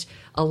caused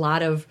a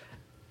lot of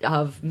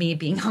me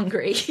being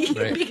hungry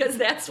Right. because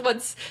that's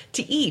what's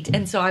to eat,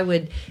 and so I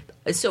would.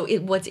 So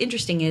what's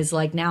interesting is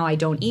like now I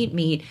don't eat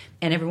meat,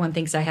 and everyone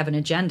thinks I have an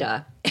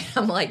agenda. And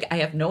I'm like, I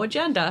have no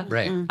agenda.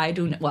 Right. I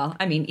do. Well,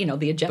 I mean,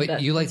 the agenda.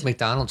 But you liked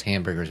McDonald's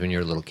hamburgers when you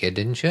were a little kid,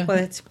 didn't you? Well,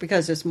 it's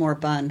because it's more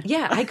bun.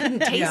 Yeah, I couldn't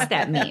taste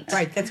that meat.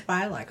 Right, that's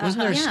why I like it.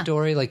 Wasn't there a yeah.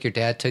 story like your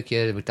dad took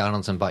you to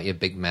McDonald's and bought you a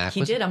Big Mac?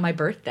 He did on my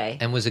birthday.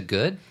 And was it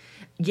good?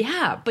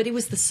 Yeah, but it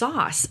was the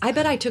sauce. I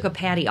bet I took a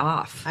patty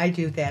off. I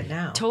do that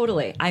now.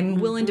 Totally. I'm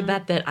willing to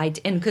bet that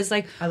and because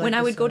like I like when I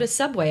the would go to sauce.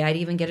 Subway, I'd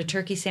even get a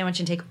turkey sandwich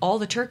and take all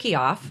the turkey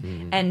off.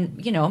 And,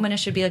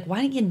 Manisha would be like,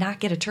 why didn't you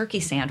not get a turkey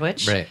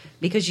sandwich? Right.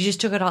 Because you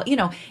just took it all.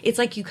 It's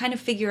like you kind of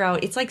figure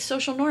out, it's like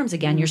social norms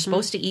again. You're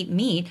supposed to eat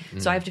meat.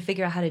 So I have to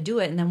figure out how to do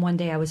it. And then one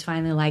day I was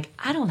finally like,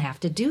 I don't have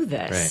to do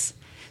this. Right.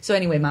 So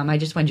anyway, Mom, I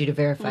just wanted you to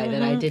verify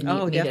that I didn't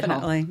eat meat at home.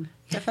 definitely.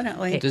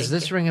 Definitely. Does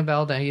this ring a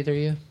bell to either of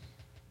you?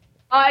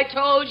 I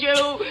told you,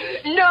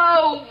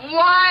 no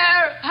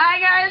wire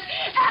hangers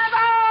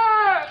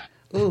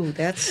ever! Ooh,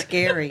 that's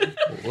scary.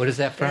 What is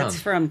that from? That's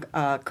from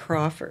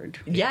Crawford.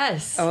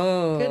 Yes.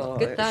 Oh,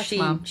 Good thoughts, she-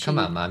 Mom. Come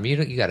on, Mom.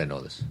 You got to know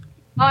this.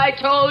 I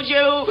told you,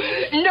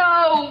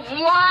 no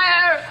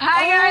wire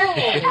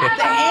hangers ever!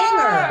 The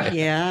hanger.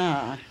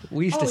 Yeah.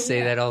 We used to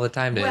say that all the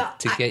time to, Well,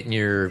 to get in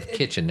your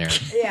kitchen there.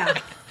 Yeah.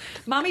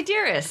 Mommy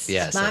Dearest.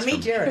 Yes. that's Mommy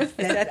from- Dearest.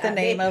 Is that the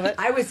name of it?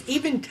 I was,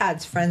 even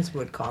Todd's friends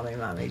would call me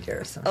Mommy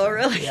Dearest. sometimes. Oh,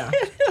 really? Yeah.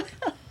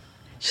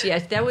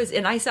 That was,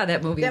 and I saw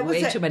that movie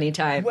way too many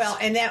times. Well,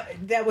 and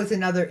that was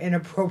another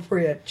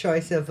inappropriate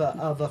choice of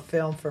a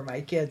film for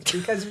my kids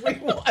because we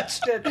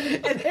watched it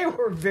and they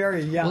were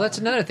very young. Well, that's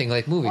another thing.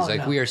 Like movies, Oh, like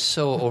no. we are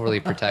so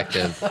overly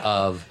protective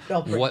of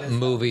Don't bring what this up.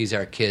 movies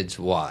our kids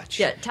watch.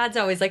 yeah, Todd's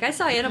always like, I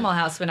saw Animal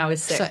House when I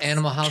was 6. I saw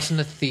Animal House in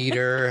the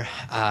theater.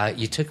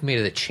 You took me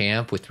to The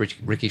Champ with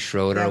Ricky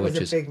Schroeder, That was which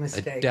a is big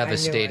mistake. I knew a it,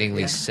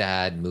 devastatingly yeah.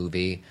 sad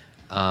movie.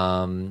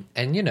 And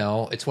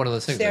it's one of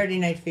those things. Saturday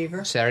Night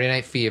Fever. Saturday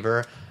Night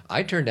Fever.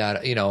 I turned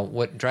out,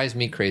 what drives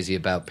me crazy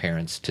about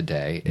parents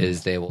today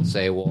is they will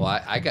say, well,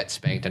 I got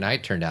spanked and I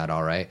turned out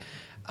all right.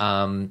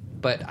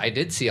 But I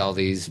did see all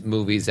these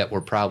movies that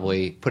were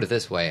probably, put it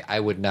this way, I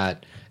would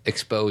not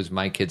expose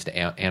my kids to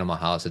Animal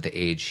House at the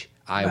age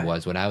I Right.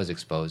 was when I was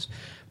exposed.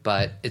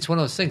 But it's one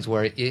of those things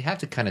where you have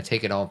to kind of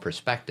take it all in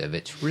perspective.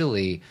 It's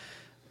really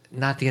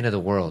not the end of the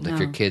world if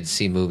your kids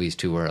see movies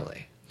too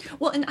early.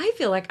 Well, and I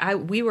feel like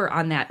we were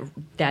on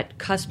that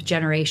cusp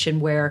generation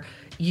where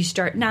you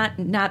start not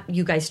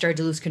you guys started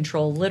to lose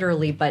control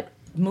literally, but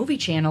movie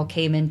channel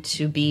came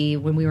into be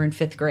when we were in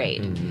 5th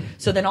grade. Mm-hmm.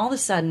 So then all of a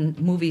sudden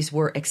movies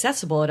were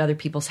accessible at other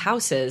people's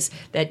houses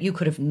that you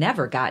could have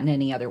never gotten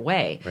any other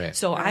way. Right.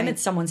 So I'm at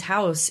someone's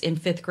house in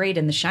 5th grade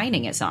and The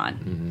Shining is on.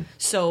 Mm-hmm.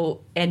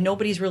 So, and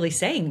nobody's really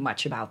saying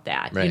much about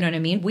that. Right. You know what I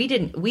mean?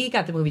 We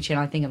got the movie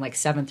channel, I think, in like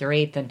 7th or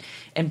 8th.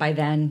 And by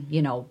then,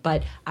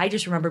 but I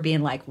just remember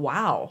being like,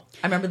 wow.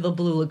 I remember The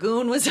Blue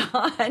Lagoon was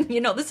on.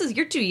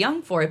 You're too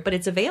young for it, but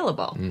it's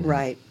available. Mm-hmm.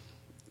 Right.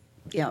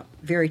 Yeah,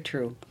 very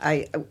true.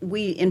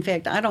 In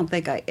fact, I don't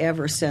think I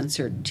ever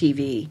censored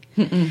TV.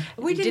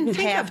 We didn't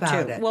think have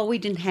about to. it. Well, we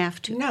didn't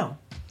have to. No.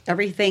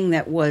 Everything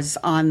that was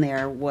on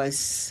there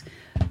was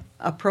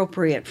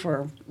appropriate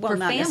for For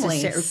not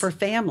families. necessarily for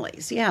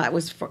families. Yeah, it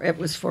was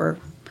for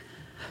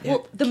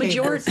Well,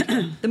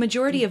 the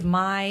majority of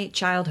my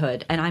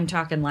childhood, and I'm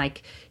talking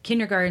like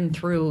kindergarten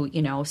through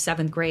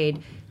 7th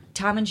grade,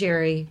 Tom and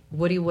Jerry,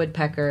 Woody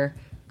Woodpecker,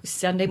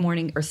 Sunday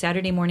morning or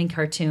Saturday morning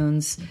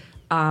cartoons.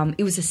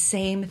 It was the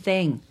same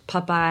thing.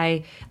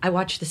 Popeye. I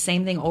watched the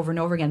same thing over and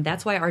over again.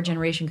 That's why our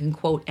generation can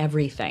quote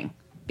everything.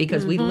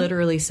 Because we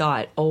literally saw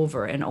it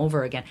over and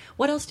over again.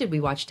 What else did we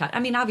watch, Todd? I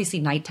mean, obviously,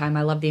 Nighttime.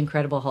 I love The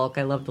Incredible Hulk.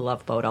 I love The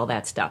Love Boat, all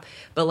that stuff.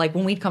 But, like,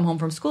 when we'd come home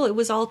from school, it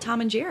was all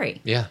Tom and Jerry.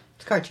 Yeah.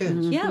 It's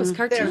cartoons. Yeah, it was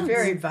cartoons. They're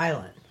very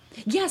violent.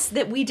 Yes,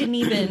 that we didn't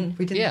even...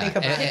 We didn't think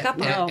about it.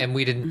 up on. And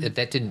we didn't.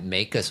 That didn't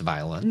make us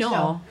violent.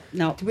 No.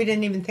 no. We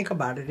didn't even think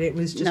about it. It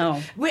was just... No.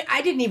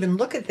 I didn't even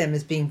look at them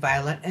as being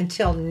violent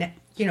until...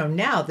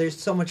 now there's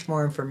so much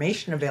more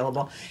information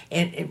available,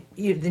 and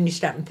then you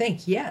stop and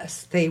think,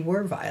 yes, they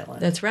were violent.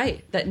 That's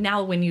right. That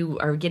now when you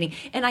are getting,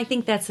 and I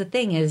think that's the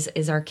thing is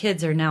our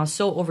kids are now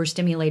so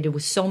overstimulated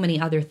with so many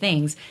other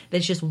things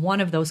that's just one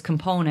of those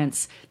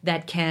components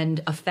that can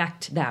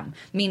affect them.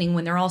 Meaning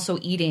when they're also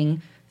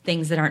eating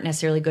things that aren't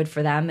necessarily good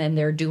for them, and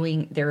they're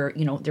doing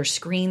their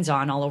screens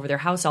on all over their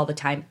house all the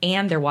time,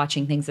 and they're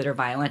watching things that are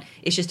violent.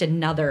 It's just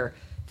another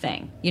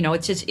thing.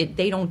 It's just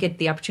they don't get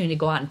the opportunity to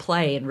go out and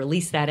play and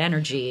release that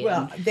energy.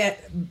 Well,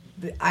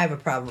 I have a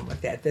problem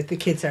with that the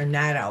kids are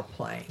not out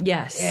playing.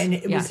 Yes. And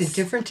it was Yes. a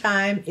different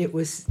time.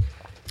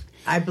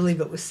 I believe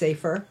it was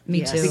safer.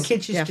 Me too. The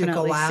kids used to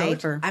Definitely go out.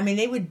 safer. I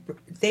mean,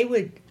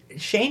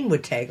 Shane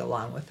would tag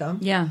along with them.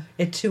 Yeah.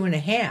 At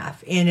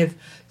 2.5. And if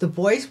the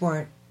boys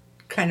weren't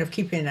kind of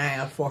keeping an eye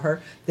out for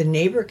her, the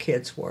neighbor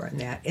kids were in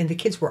that. And the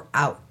kids were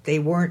out. They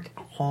weren't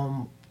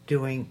home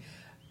doing...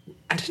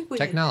 I think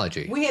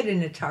Technology. We had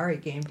an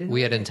Atari game, didn't we?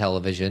 We had in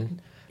television,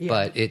 Yeah.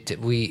 but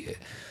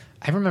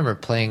I remember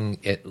playing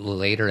it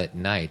later at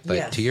night. But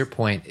Yes. to your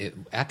point,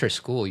 after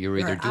school, you're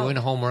either doing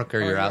out. homework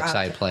or you're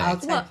outside playing.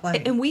 Outside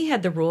playing. And we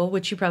had the rule,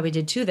 which you probably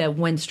did too, that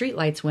when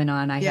streetlights went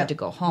on, I Yeah. had to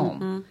go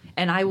home,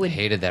 and I would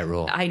Hated that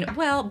rule. I know.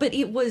 Well, but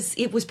it was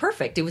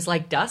perfect. It was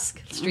like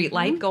dusk,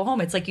 streetlight, go home.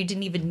 It's like you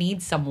didn't even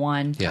need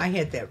someone. Yeah. I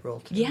had that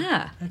rule too.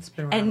 Yeah, That's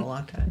been around and a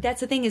long time.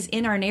 That's the thing is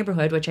in our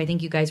neighborhood, which I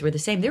think you guys were the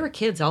same. There were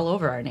kids all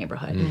over our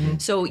neighborhood, Mm-hmm.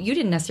 so you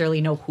didn't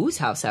necessarily know whose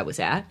house I was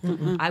at.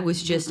 I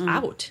was just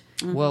out.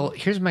 Well,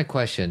 here's my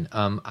question.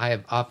 I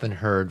have often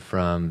heard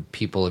from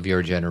people of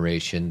your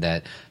generation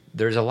that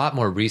there's a lot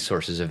more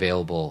resources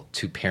available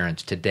to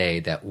parents today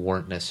that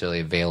weren't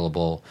necessarily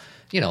available.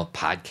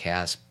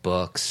 Podcasts,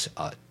 books,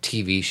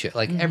 TV show,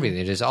 like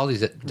everything. There's all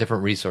these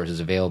different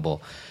resources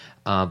available.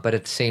 But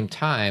at the same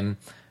time,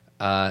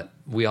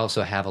 we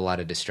also have a lot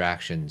of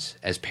distractions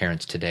as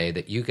parents today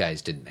that you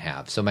guys didn't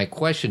have. So my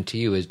question to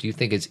you is, do you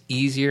think it's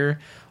easier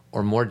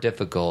or more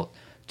difficult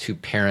to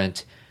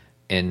parent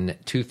in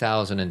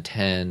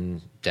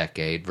 2010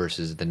 decade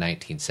versus the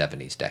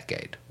 1970s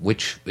decade?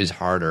 Which is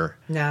harder?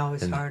 Now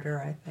is harder,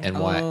 I think. And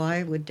why? Oh,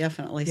 I would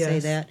definitely say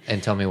Yes. that.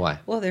 And tell me why.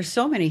 Well, there's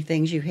so many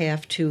things you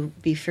have to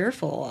be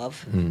fearful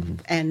of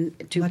and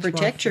to Much more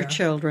protect your fear.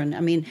 children. I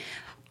mean,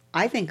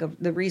 I think of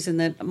the reason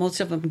that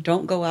most of them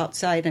don't go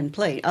outside and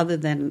play, other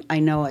than I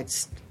know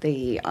it's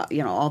the,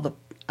 all the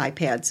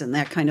iPads and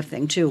that kind of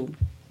thing too.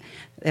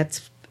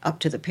 That's up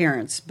to the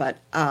parents. But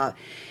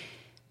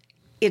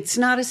it's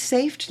not as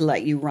safe to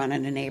let you run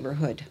in a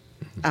neighborhood.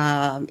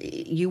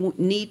 You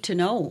need to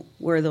know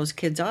where those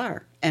kids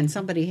are, and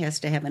somebody has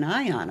to have an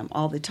eye on them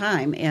all the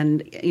time.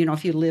 And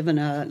if you live in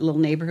a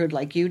little neighborhood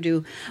like you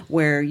do,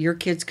 where your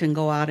kids can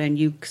go out and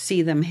you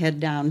see them head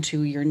down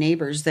to your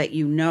neighbors that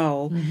you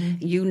know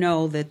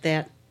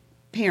that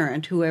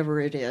parent, whoever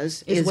it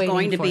is waiting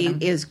going to for be them.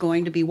 is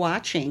going to be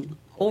watching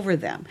over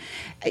them.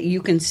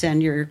 You can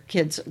send your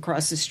kids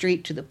across the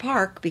street to the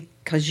park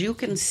because you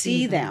can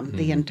see them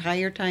the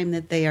entire time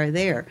that they are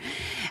there,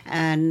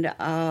 and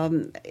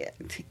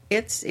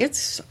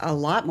it's a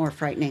lot more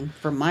frightening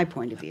from my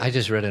point of view. I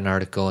just read an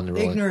article in the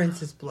Rolling.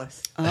 Ignorance is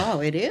bliss.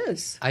 Oh, it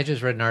is. I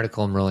just read an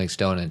article in Rolling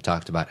Stone and it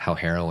talked about how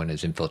heroin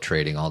is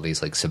infiltrating all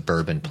these like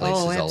suburban places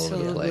all over the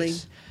absolutely.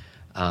 place.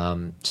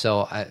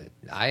 So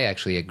I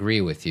actually agree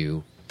with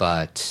you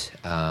But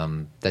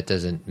that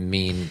doesn't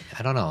mean,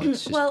 I don't know.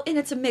 It's just, Well, and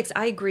it's a mix.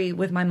 I agree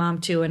with my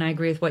mom, too, and I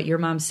agree with what your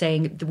mom's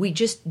saying. We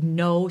just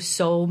know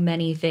so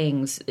many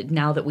things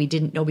now that we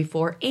didn't know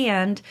before,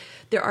 and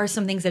there are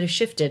some things that have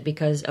shifted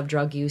because of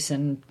drug use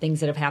and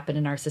things that have happened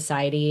in our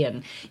society.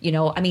 And,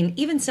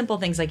 even simple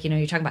things like,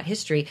 you're talking about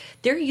history.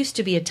 There used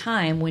to be a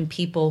time when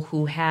people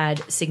who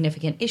had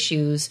significant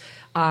issues,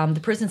 the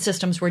prison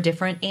systems were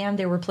different, and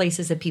there were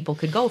places that people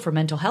could go for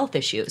mental health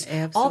issues.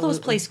 Absolutely. All those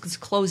places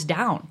closed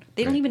down.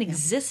 They don't even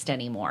exist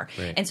anymore.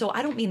 Right. And so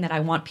I don't mean that I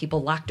want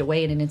people locked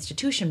away in an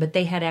institution, but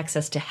they had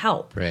access to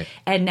help. Right.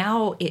 And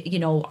now,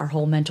 our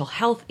whole mental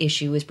health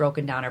issue is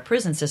broken down. Our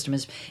prison system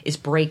is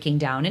breaking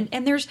down.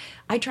 And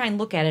I try and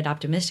look at it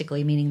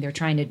optimistically, meaning they're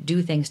trying to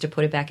do things to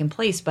put it back in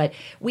place. But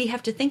we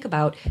have to think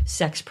about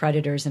sex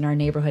predators in our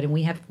neighborhood, and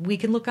we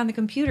can look on the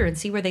computer and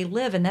see where they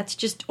live, and that's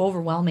just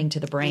overwhelming to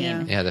the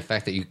brain. yeah, the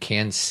fact that you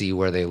can see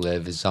where they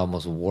live is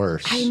almost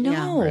worse. I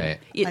know. Right.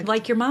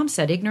 Like your mom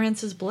said,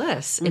 ignorance is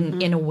bliss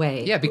in a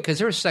way. Yeah, because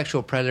there were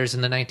sexual predators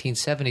in the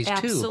 1970s too,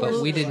 but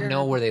Absolutely. we didn't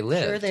know where they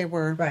lived. Sure, they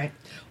were. Right.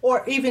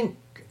 Or even,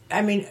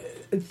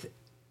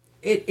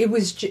 it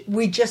was,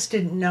 we just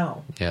didn't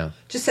know. Yeah.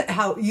 Just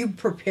how you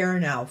prepare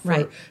now for,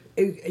 Right.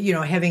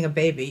 Having a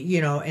baby,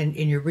 and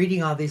you're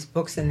reading all these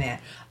books and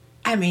that.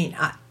 I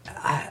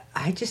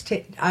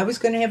was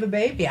going to have a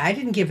baby. I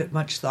didn't give it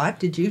much thought.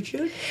 Did you,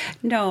 Jude?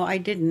 No, I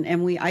didn't,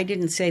 and I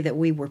didn't say that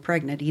we were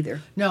pregnant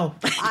either. No,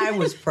 I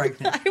was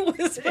pregnant. I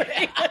was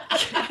pregnant,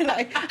 and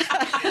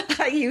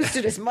I used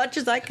it as much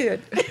as I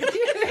could.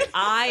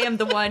 I am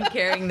the one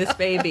carrying this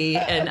baby,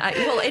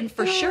 and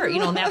for sure,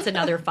 and that's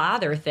another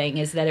father thing,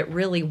 is that it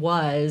really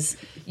was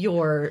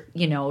your,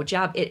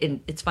 job.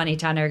 It's funny,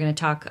 Todd and I are going to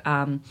talk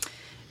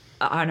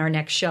on our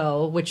next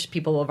show, which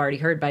people have already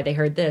heard by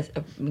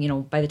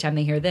the time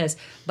they hear this,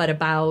 but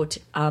about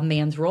a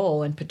man's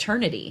role in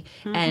paternity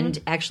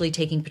and actually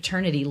taking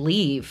paternity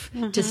leave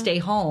to stay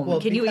home. Well,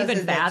 Can you because even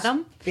of that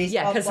fathom?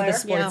 baseball Because of the player?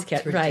 sports Yeah,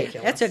 kid, it's right?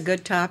 ridiculous. That's a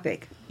good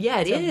topic. Yeah,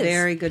 It's is a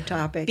very good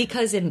topic.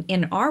 Because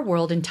in our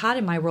world, in Todd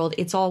and my world,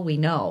 it's all we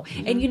know.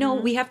 And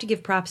we have to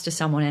give props to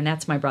someone, and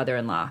that's my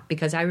brother-in-law.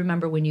 Because I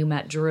remember when you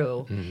met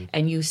Drew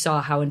and you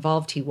saw how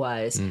involved he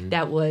was,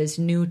 that was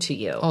new to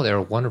you. Oh, they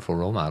were wonderful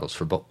role models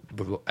for both.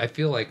 I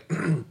feel like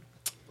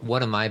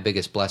one of my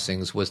biggest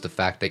blessings was the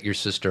fact that your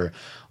sister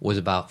was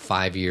about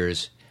 5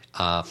 years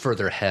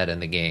further ahead in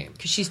the game.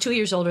 Because she's 2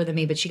 years older than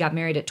me, but she got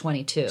married at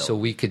 22. So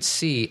we could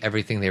see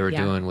everything they were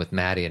doing with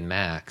Maddie and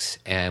Max,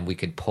 and we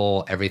could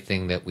pull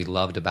everything that we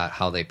loved about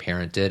how they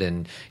parented,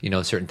 and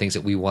certain things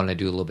that we wanted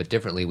to do a little bit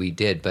differently. We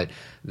did, but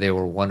they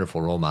were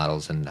wonderful role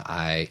models, and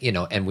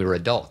and we were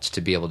adults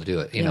to be able to do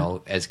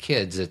it. As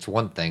kids, it's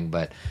one thing,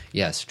 but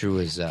yes, Drew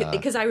is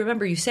because I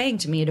remember you saying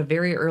to me at a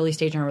very early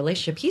stage in our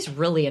relationship, he's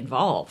really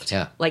involved.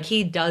 Yeah. Like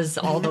he does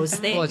all those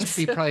things. Well,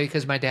 it's probably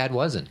because my dad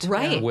wasn't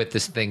Right. with the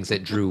things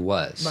that Drew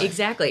was. Right.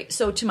 Exactly.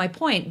 So to my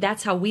point,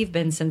 that's how we've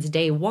been since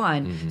day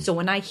one. So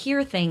when I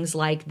hear things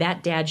like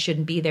that dad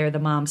shouldn't be there, the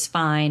mom's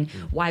fine,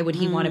 why would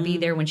he want to be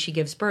there when she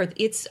gives birth?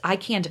 I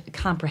can't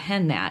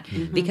comprehend that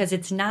because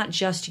it's not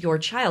just your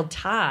child.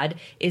 Todd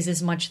is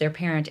as much their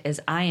parent as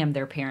I am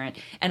their parent.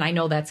 And I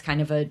know that's kind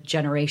of a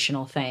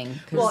generational thing.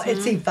 Well,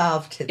 it's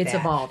evolved to that. It's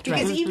evolved,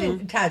 right. Because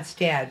even Todd's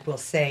dad will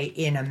say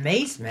in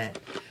amazement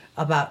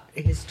about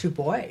his two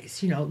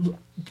boys,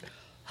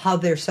 how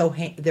they're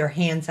they're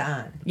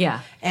hands-on.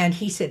 Yeah. And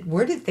he said,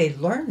 where did they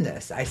learn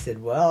this? I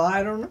said, well,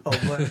 I don't know.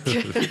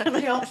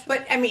 But,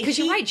 but I mean, Because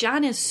you're right,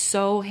 John is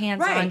so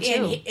hands-on right,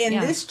 too. and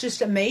Yeah. this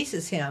just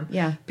amazes him.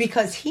 Yeah.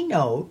 Because he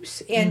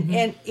knows,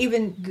 and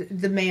even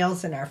the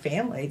males in our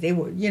family, they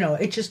were,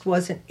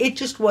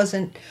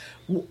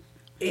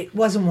 it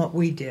wasn't what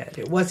we did.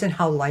 It wasn't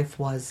how life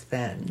was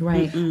then.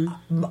 Right.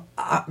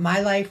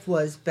 My life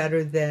was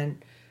better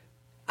than,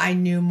 I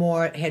knew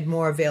more, had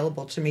more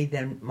available to me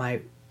than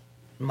my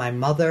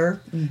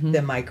mother,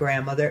 than my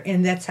grandmother,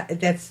 and that's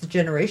the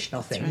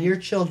generational thing. right. Your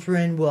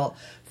children will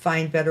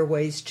find better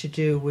ways to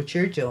do what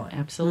you're doing.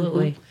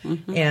 Absolutely.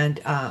 And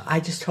I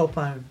just hope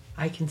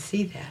I can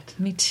see that.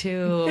 Me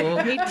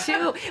too. Me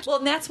too. Well,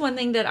 and that's one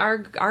thing that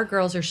our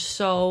girls are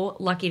so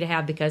lucky to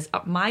have, because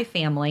my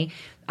family,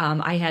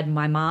 I had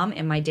my mom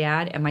and my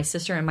dad and my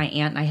sister and my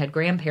aunt, and I had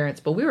grandparents,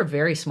 but we were a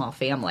very small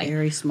family.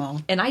 Very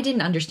small. And I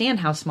didn't understand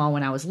how small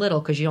when I was little,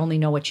 because you only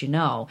know what you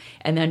know.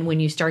 And then when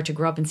you start to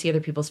grow up and see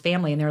other people's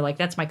family, and they're like,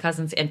 that's my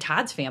cousin's and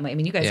Todd's family. I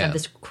mean, you guys have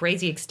this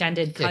crazy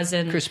extended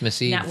cousin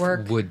Christmas Eve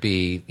network. would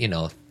be,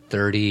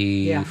 30,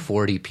 Yeah.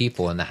 40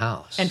 people in the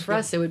house. And for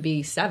us, it would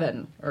be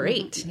 7 or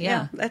 8.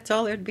 Yeah. That's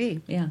all there'd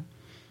be. Yeah.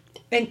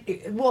 And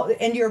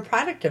you're a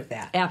product of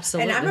that.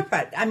 Absolutely. And I'm a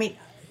product. I mean,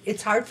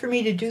 it's hard for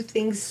me to do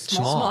things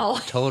Small.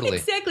 Totally.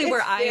 Exactly It's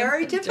where I am.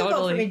 very difficult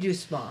Totally. for me to do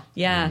small.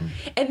 Yeah.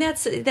 And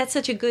that's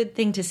such a good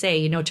thing to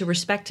say, to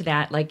respect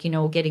that, like,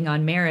 getting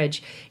on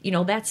marriage,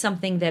 that's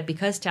something that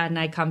because Todd and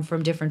I come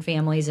from different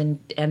families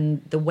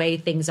and the way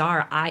things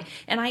are, I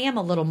am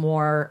a little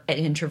more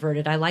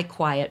introverted. I like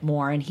quiet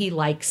more. And he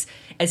likes,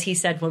 as he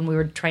said, when we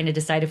were trying to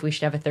decide if we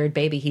should have a third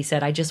baby, he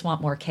said, I just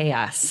want more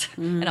chaos.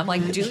 And I'm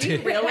like, do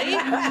you really?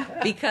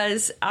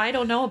 Because I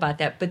don't know about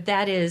that. But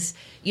that is,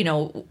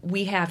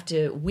 we have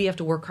to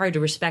work hard to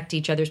respect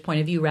each other's point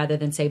of view rather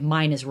than say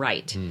mine is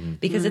right,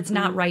 because it's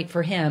not right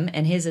for him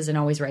and his isn't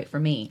always right for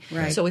me.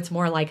 Right. So it's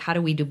more like, how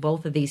do we do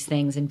both of these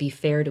things and be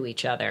fair to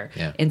each other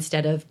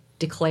instead of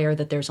declare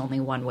that there's only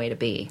one way to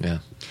be. Yeah.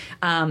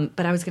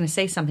 But I was going to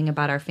say something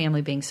about our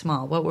family being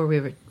small. What were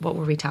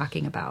we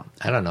talking about?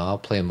 I don't know. I'll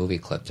play a movie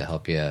clip to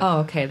help you.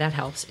 Oh, okay, that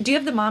helps. Do you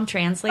have the mom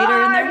translator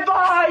in there? I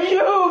buy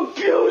you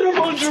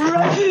beautiful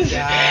dresses,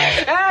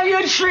 and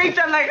you treat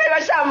them like they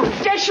were some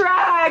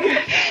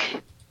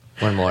drag.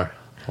 One more.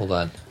 Hold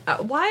on.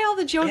 Why all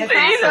the Joan Clean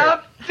Crawford?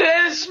 up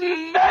this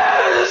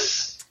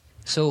mess.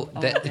 So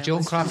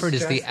Joan Crawford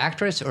is the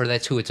actress, or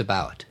that's who it's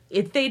about?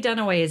 Faye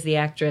Dunaway is the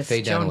actress.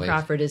 Faye Joan Dunaway.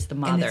 Crawford is the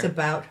mother. And it's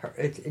about her.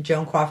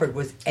 Joan Crawford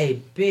was a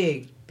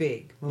big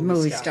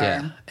movie star.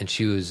 Yeah. And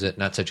she was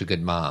not such a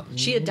good mom.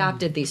 She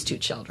adopted these two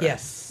children.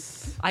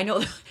 Yes. I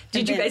know.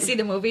 Did you guys see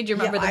the movie? Do you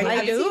remember the movie?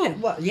 I've seen it.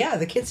 Well, yeah,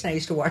 the kids and I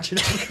used to watch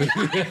it.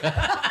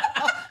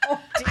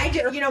 I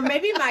did,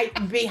 maybe my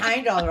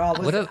behind all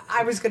was,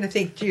 I was going to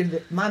think, gee,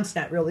 mom's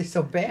not really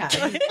so bad.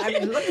 I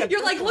mean,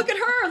 You're like, look at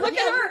her, look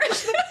at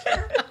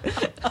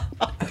her.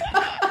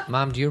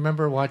 Mom, do you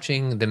remember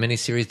watching the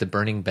miniseries The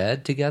Burning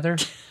Bed together?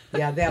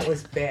 Yeah, that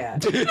was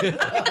bad.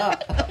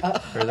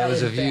 For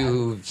those of you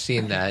who've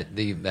seen that,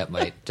 that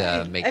might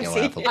make you laugh a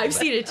little bit. I've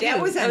seen it too.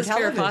 That was on Farrah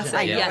television. Fawcett.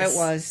 I know Yes. it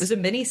was. It was a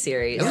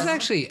miniseries. It was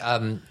actually...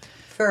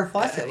 Farrah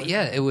Fawcett.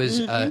 it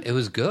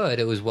was good.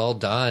 It was well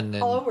done, and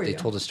How old were they you?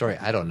 told a story.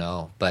 I don't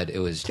know, but it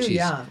was Too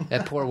young.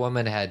 That poor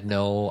woman had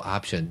no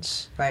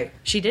options. Right.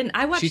 She didn't.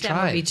 I watched She that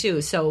tried. movie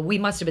too, so we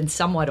must have been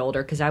somewhat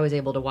older because I was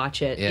able to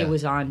watch it. Yeah. It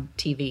was on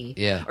TV.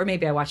 Yeah. Or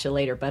maybe I watched it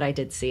later, but I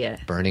did see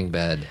it. Burning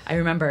Bed. I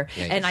remember.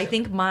 Yeah, you and I said.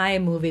 think my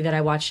movie that I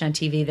watched on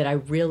TV that I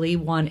really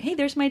wanted... Hey,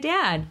 there's my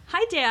dad.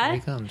 Hi, Dad. Here he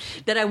comes.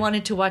 That I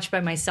wanted to watch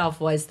by myself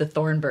was The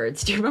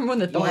Thornbirds. Do you remember when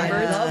The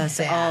Thornbirds... love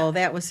that. Oh,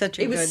 that was such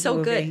a It good was so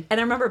movie. good. And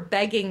I remember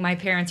begging my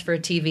parents for a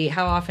TV.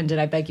 How often did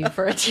I beg you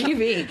for a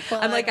TV?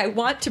 I'm like, I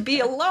want to be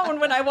alone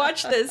when I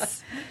watch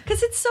this.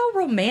 Because it's so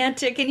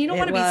romantic, and you don't It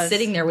want to be was.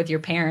 sitting there with your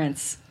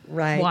parents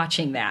Right.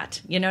 watching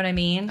that. You know what I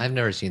mean? I've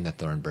never seen The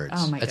Thornbirds.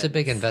 Oh, my That's a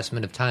big goodness.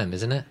 investment of time,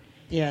 isn't it?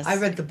 Yes. I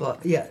read the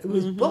book. Yeah, it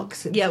was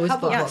books. Yeah, it was a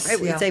couple books. Yes,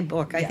 books. it's a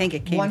book. I think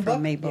it came One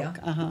from book? a book.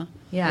 Yeah. Uh-huh.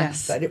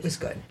 Yes. But it was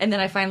good. And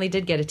then I finally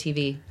did get a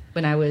TV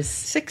when I was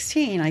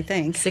 16, I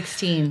think.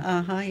 16.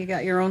 Uh-huh. You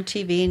got your own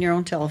TV and your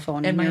own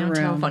telephone And in my your own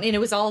room. telephone. And it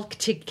was all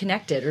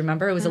connected,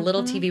 remember? It was a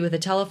little TV with a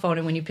telephone,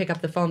 and when you pick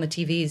up the phone, the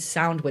TV's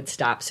sound would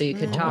stop so you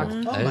could talk.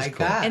 Oh That is my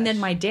cool. god! And then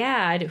my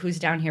dad, who's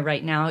down here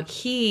right now,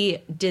 he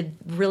did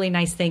really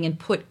nice thing and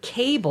put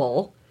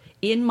cable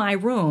in my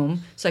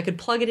room so I could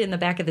plug it in the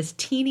back of this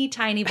teeny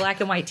tiny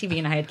black and white TV,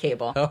 and I had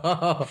cable.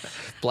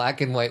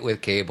 Black and white with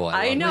cable.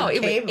 I love know.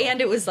 it. It was,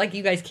 and it was like,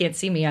 you guys can't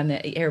see me on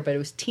the air, but it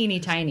was teeny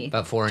tiny.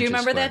 About 4 Do you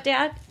inches remember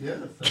square. that,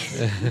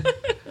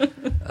 Dad?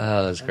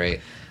 Oh, that's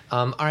great.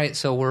 All right,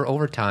 so we're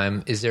over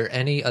time. Is there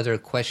any other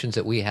questions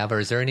that we have, or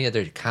is there any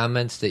other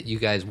comments that you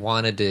guys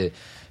wanted to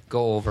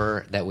go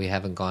over that we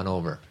haven't gone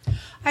over?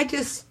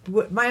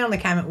 My only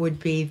comment would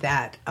be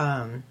that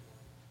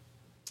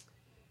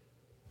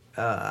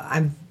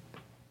I'm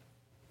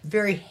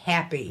very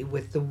happy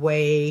with the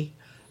way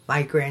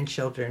my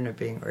grandchildren are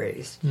being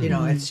raised. You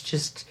know, it's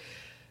just,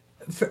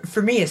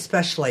 for me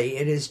especially,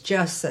 it is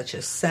just such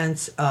a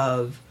sense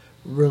of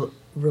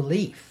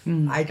relief.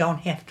 I don't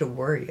have to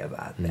worry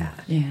about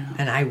that. Yeah.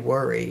 And I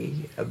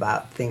worry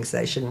about things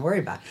that I shouldn't worry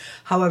about.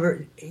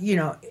 However, you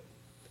know,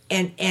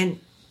 and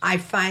I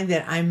find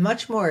that I'm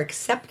much more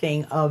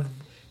accepting of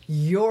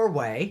your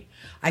way.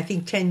 I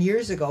think 10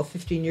 years ago,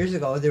 15 years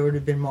ago, there would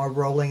have been more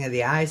rolling of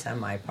the eyes on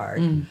my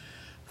part.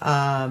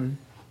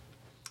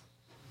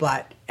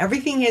 But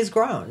everything has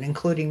grown,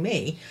 including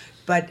me.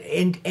 But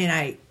and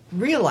I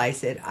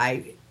realize that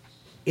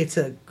it's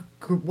a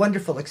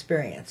wonderful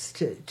experience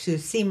to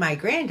see my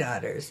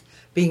granddaughters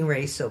being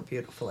raised so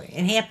beautifully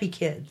and happy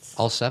kids.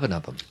 All 7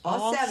 of them.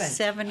 All seven.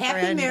 seven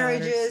happy granddaughters.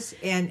 marriages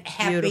and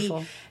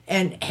Beautiful.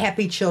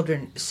 happy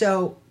children.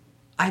 So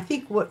I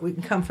think what we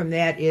can come from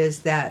that is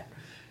that,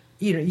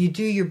 you know, you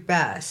do your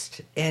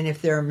best, and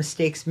if there are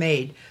mistakes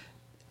made,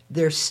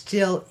 there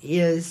still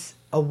is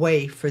a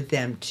way for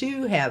them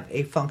to have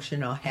a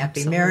functional,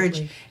 happy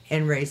marriage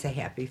and raise a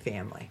happy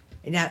family.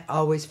 And not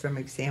always from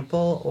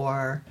example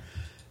or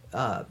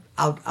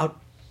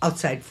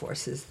outside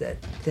forces that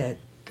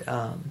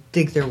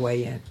dig their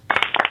way in.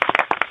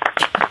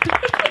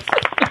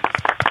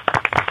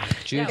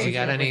 Jude, you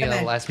got any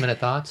last minute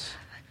thoughts?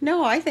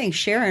 No, I think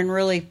Sharon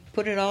really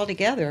put it all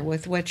together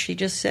with what she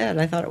just said.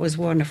 I thought it was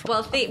wonderful.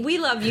 Well, we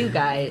love you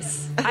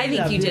guys. I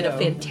think you did a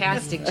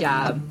fantastic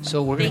job.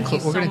 So we're going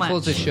to much.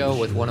 close the show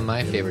with one of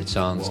my favorite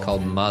songs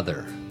called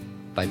 "Mother"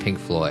 by Pink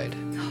Floyd.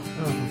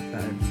 Oh,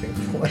 God, Pink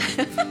Floyd.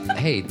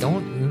 Hey,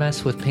 don't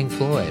mess with Pink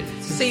Floyd.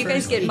 So you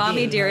guys get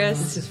Mommy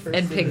Dearest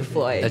and Pink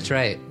Floyd. That's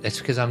right. That's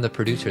because I'm the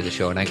producer of the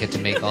show and I get to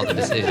make all the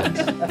decisions.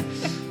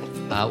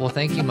 Well,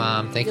 thank you,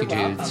 Mom. Thank you,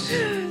 Judes.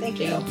 Thank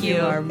you.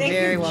 You are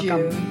very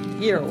welcome.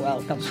 You're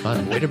welcome. It's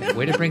fun. Way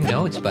to bring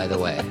notes, by the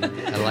way.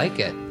 I like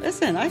it.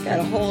 Listen, I got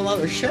a whole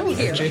other show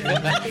here.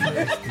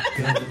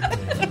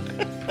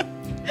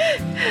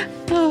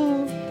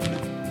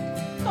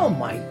 Oh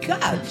my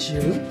God,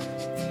 Jude.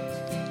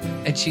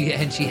 And she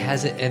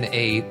has it in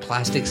a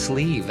plastic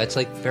sleeve. That's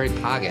like very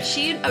poggers.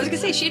 I was gonna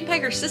say she'd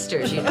peg her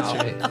sisters, you know. That's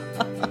right.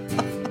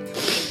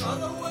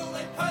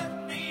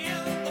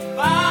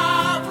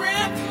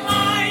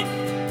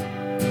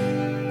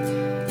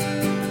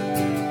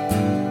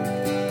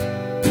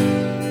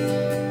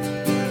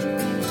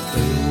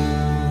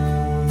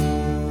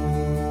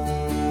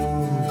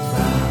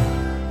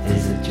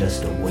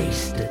 Just a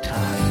waste of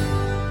time.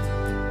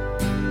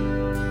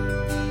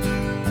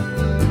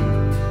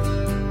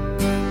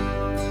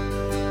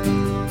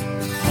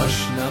 Hush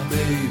now,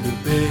 baby,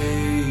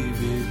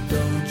 baby,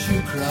 don't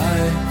you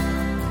cry.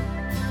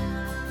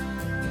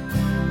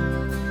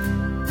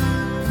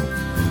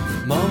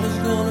 Mama's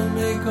gonna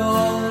make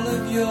all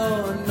of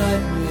your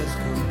nightmares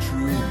come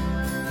true.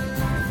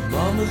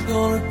 Mama's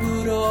gonna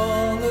put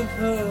all of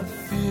her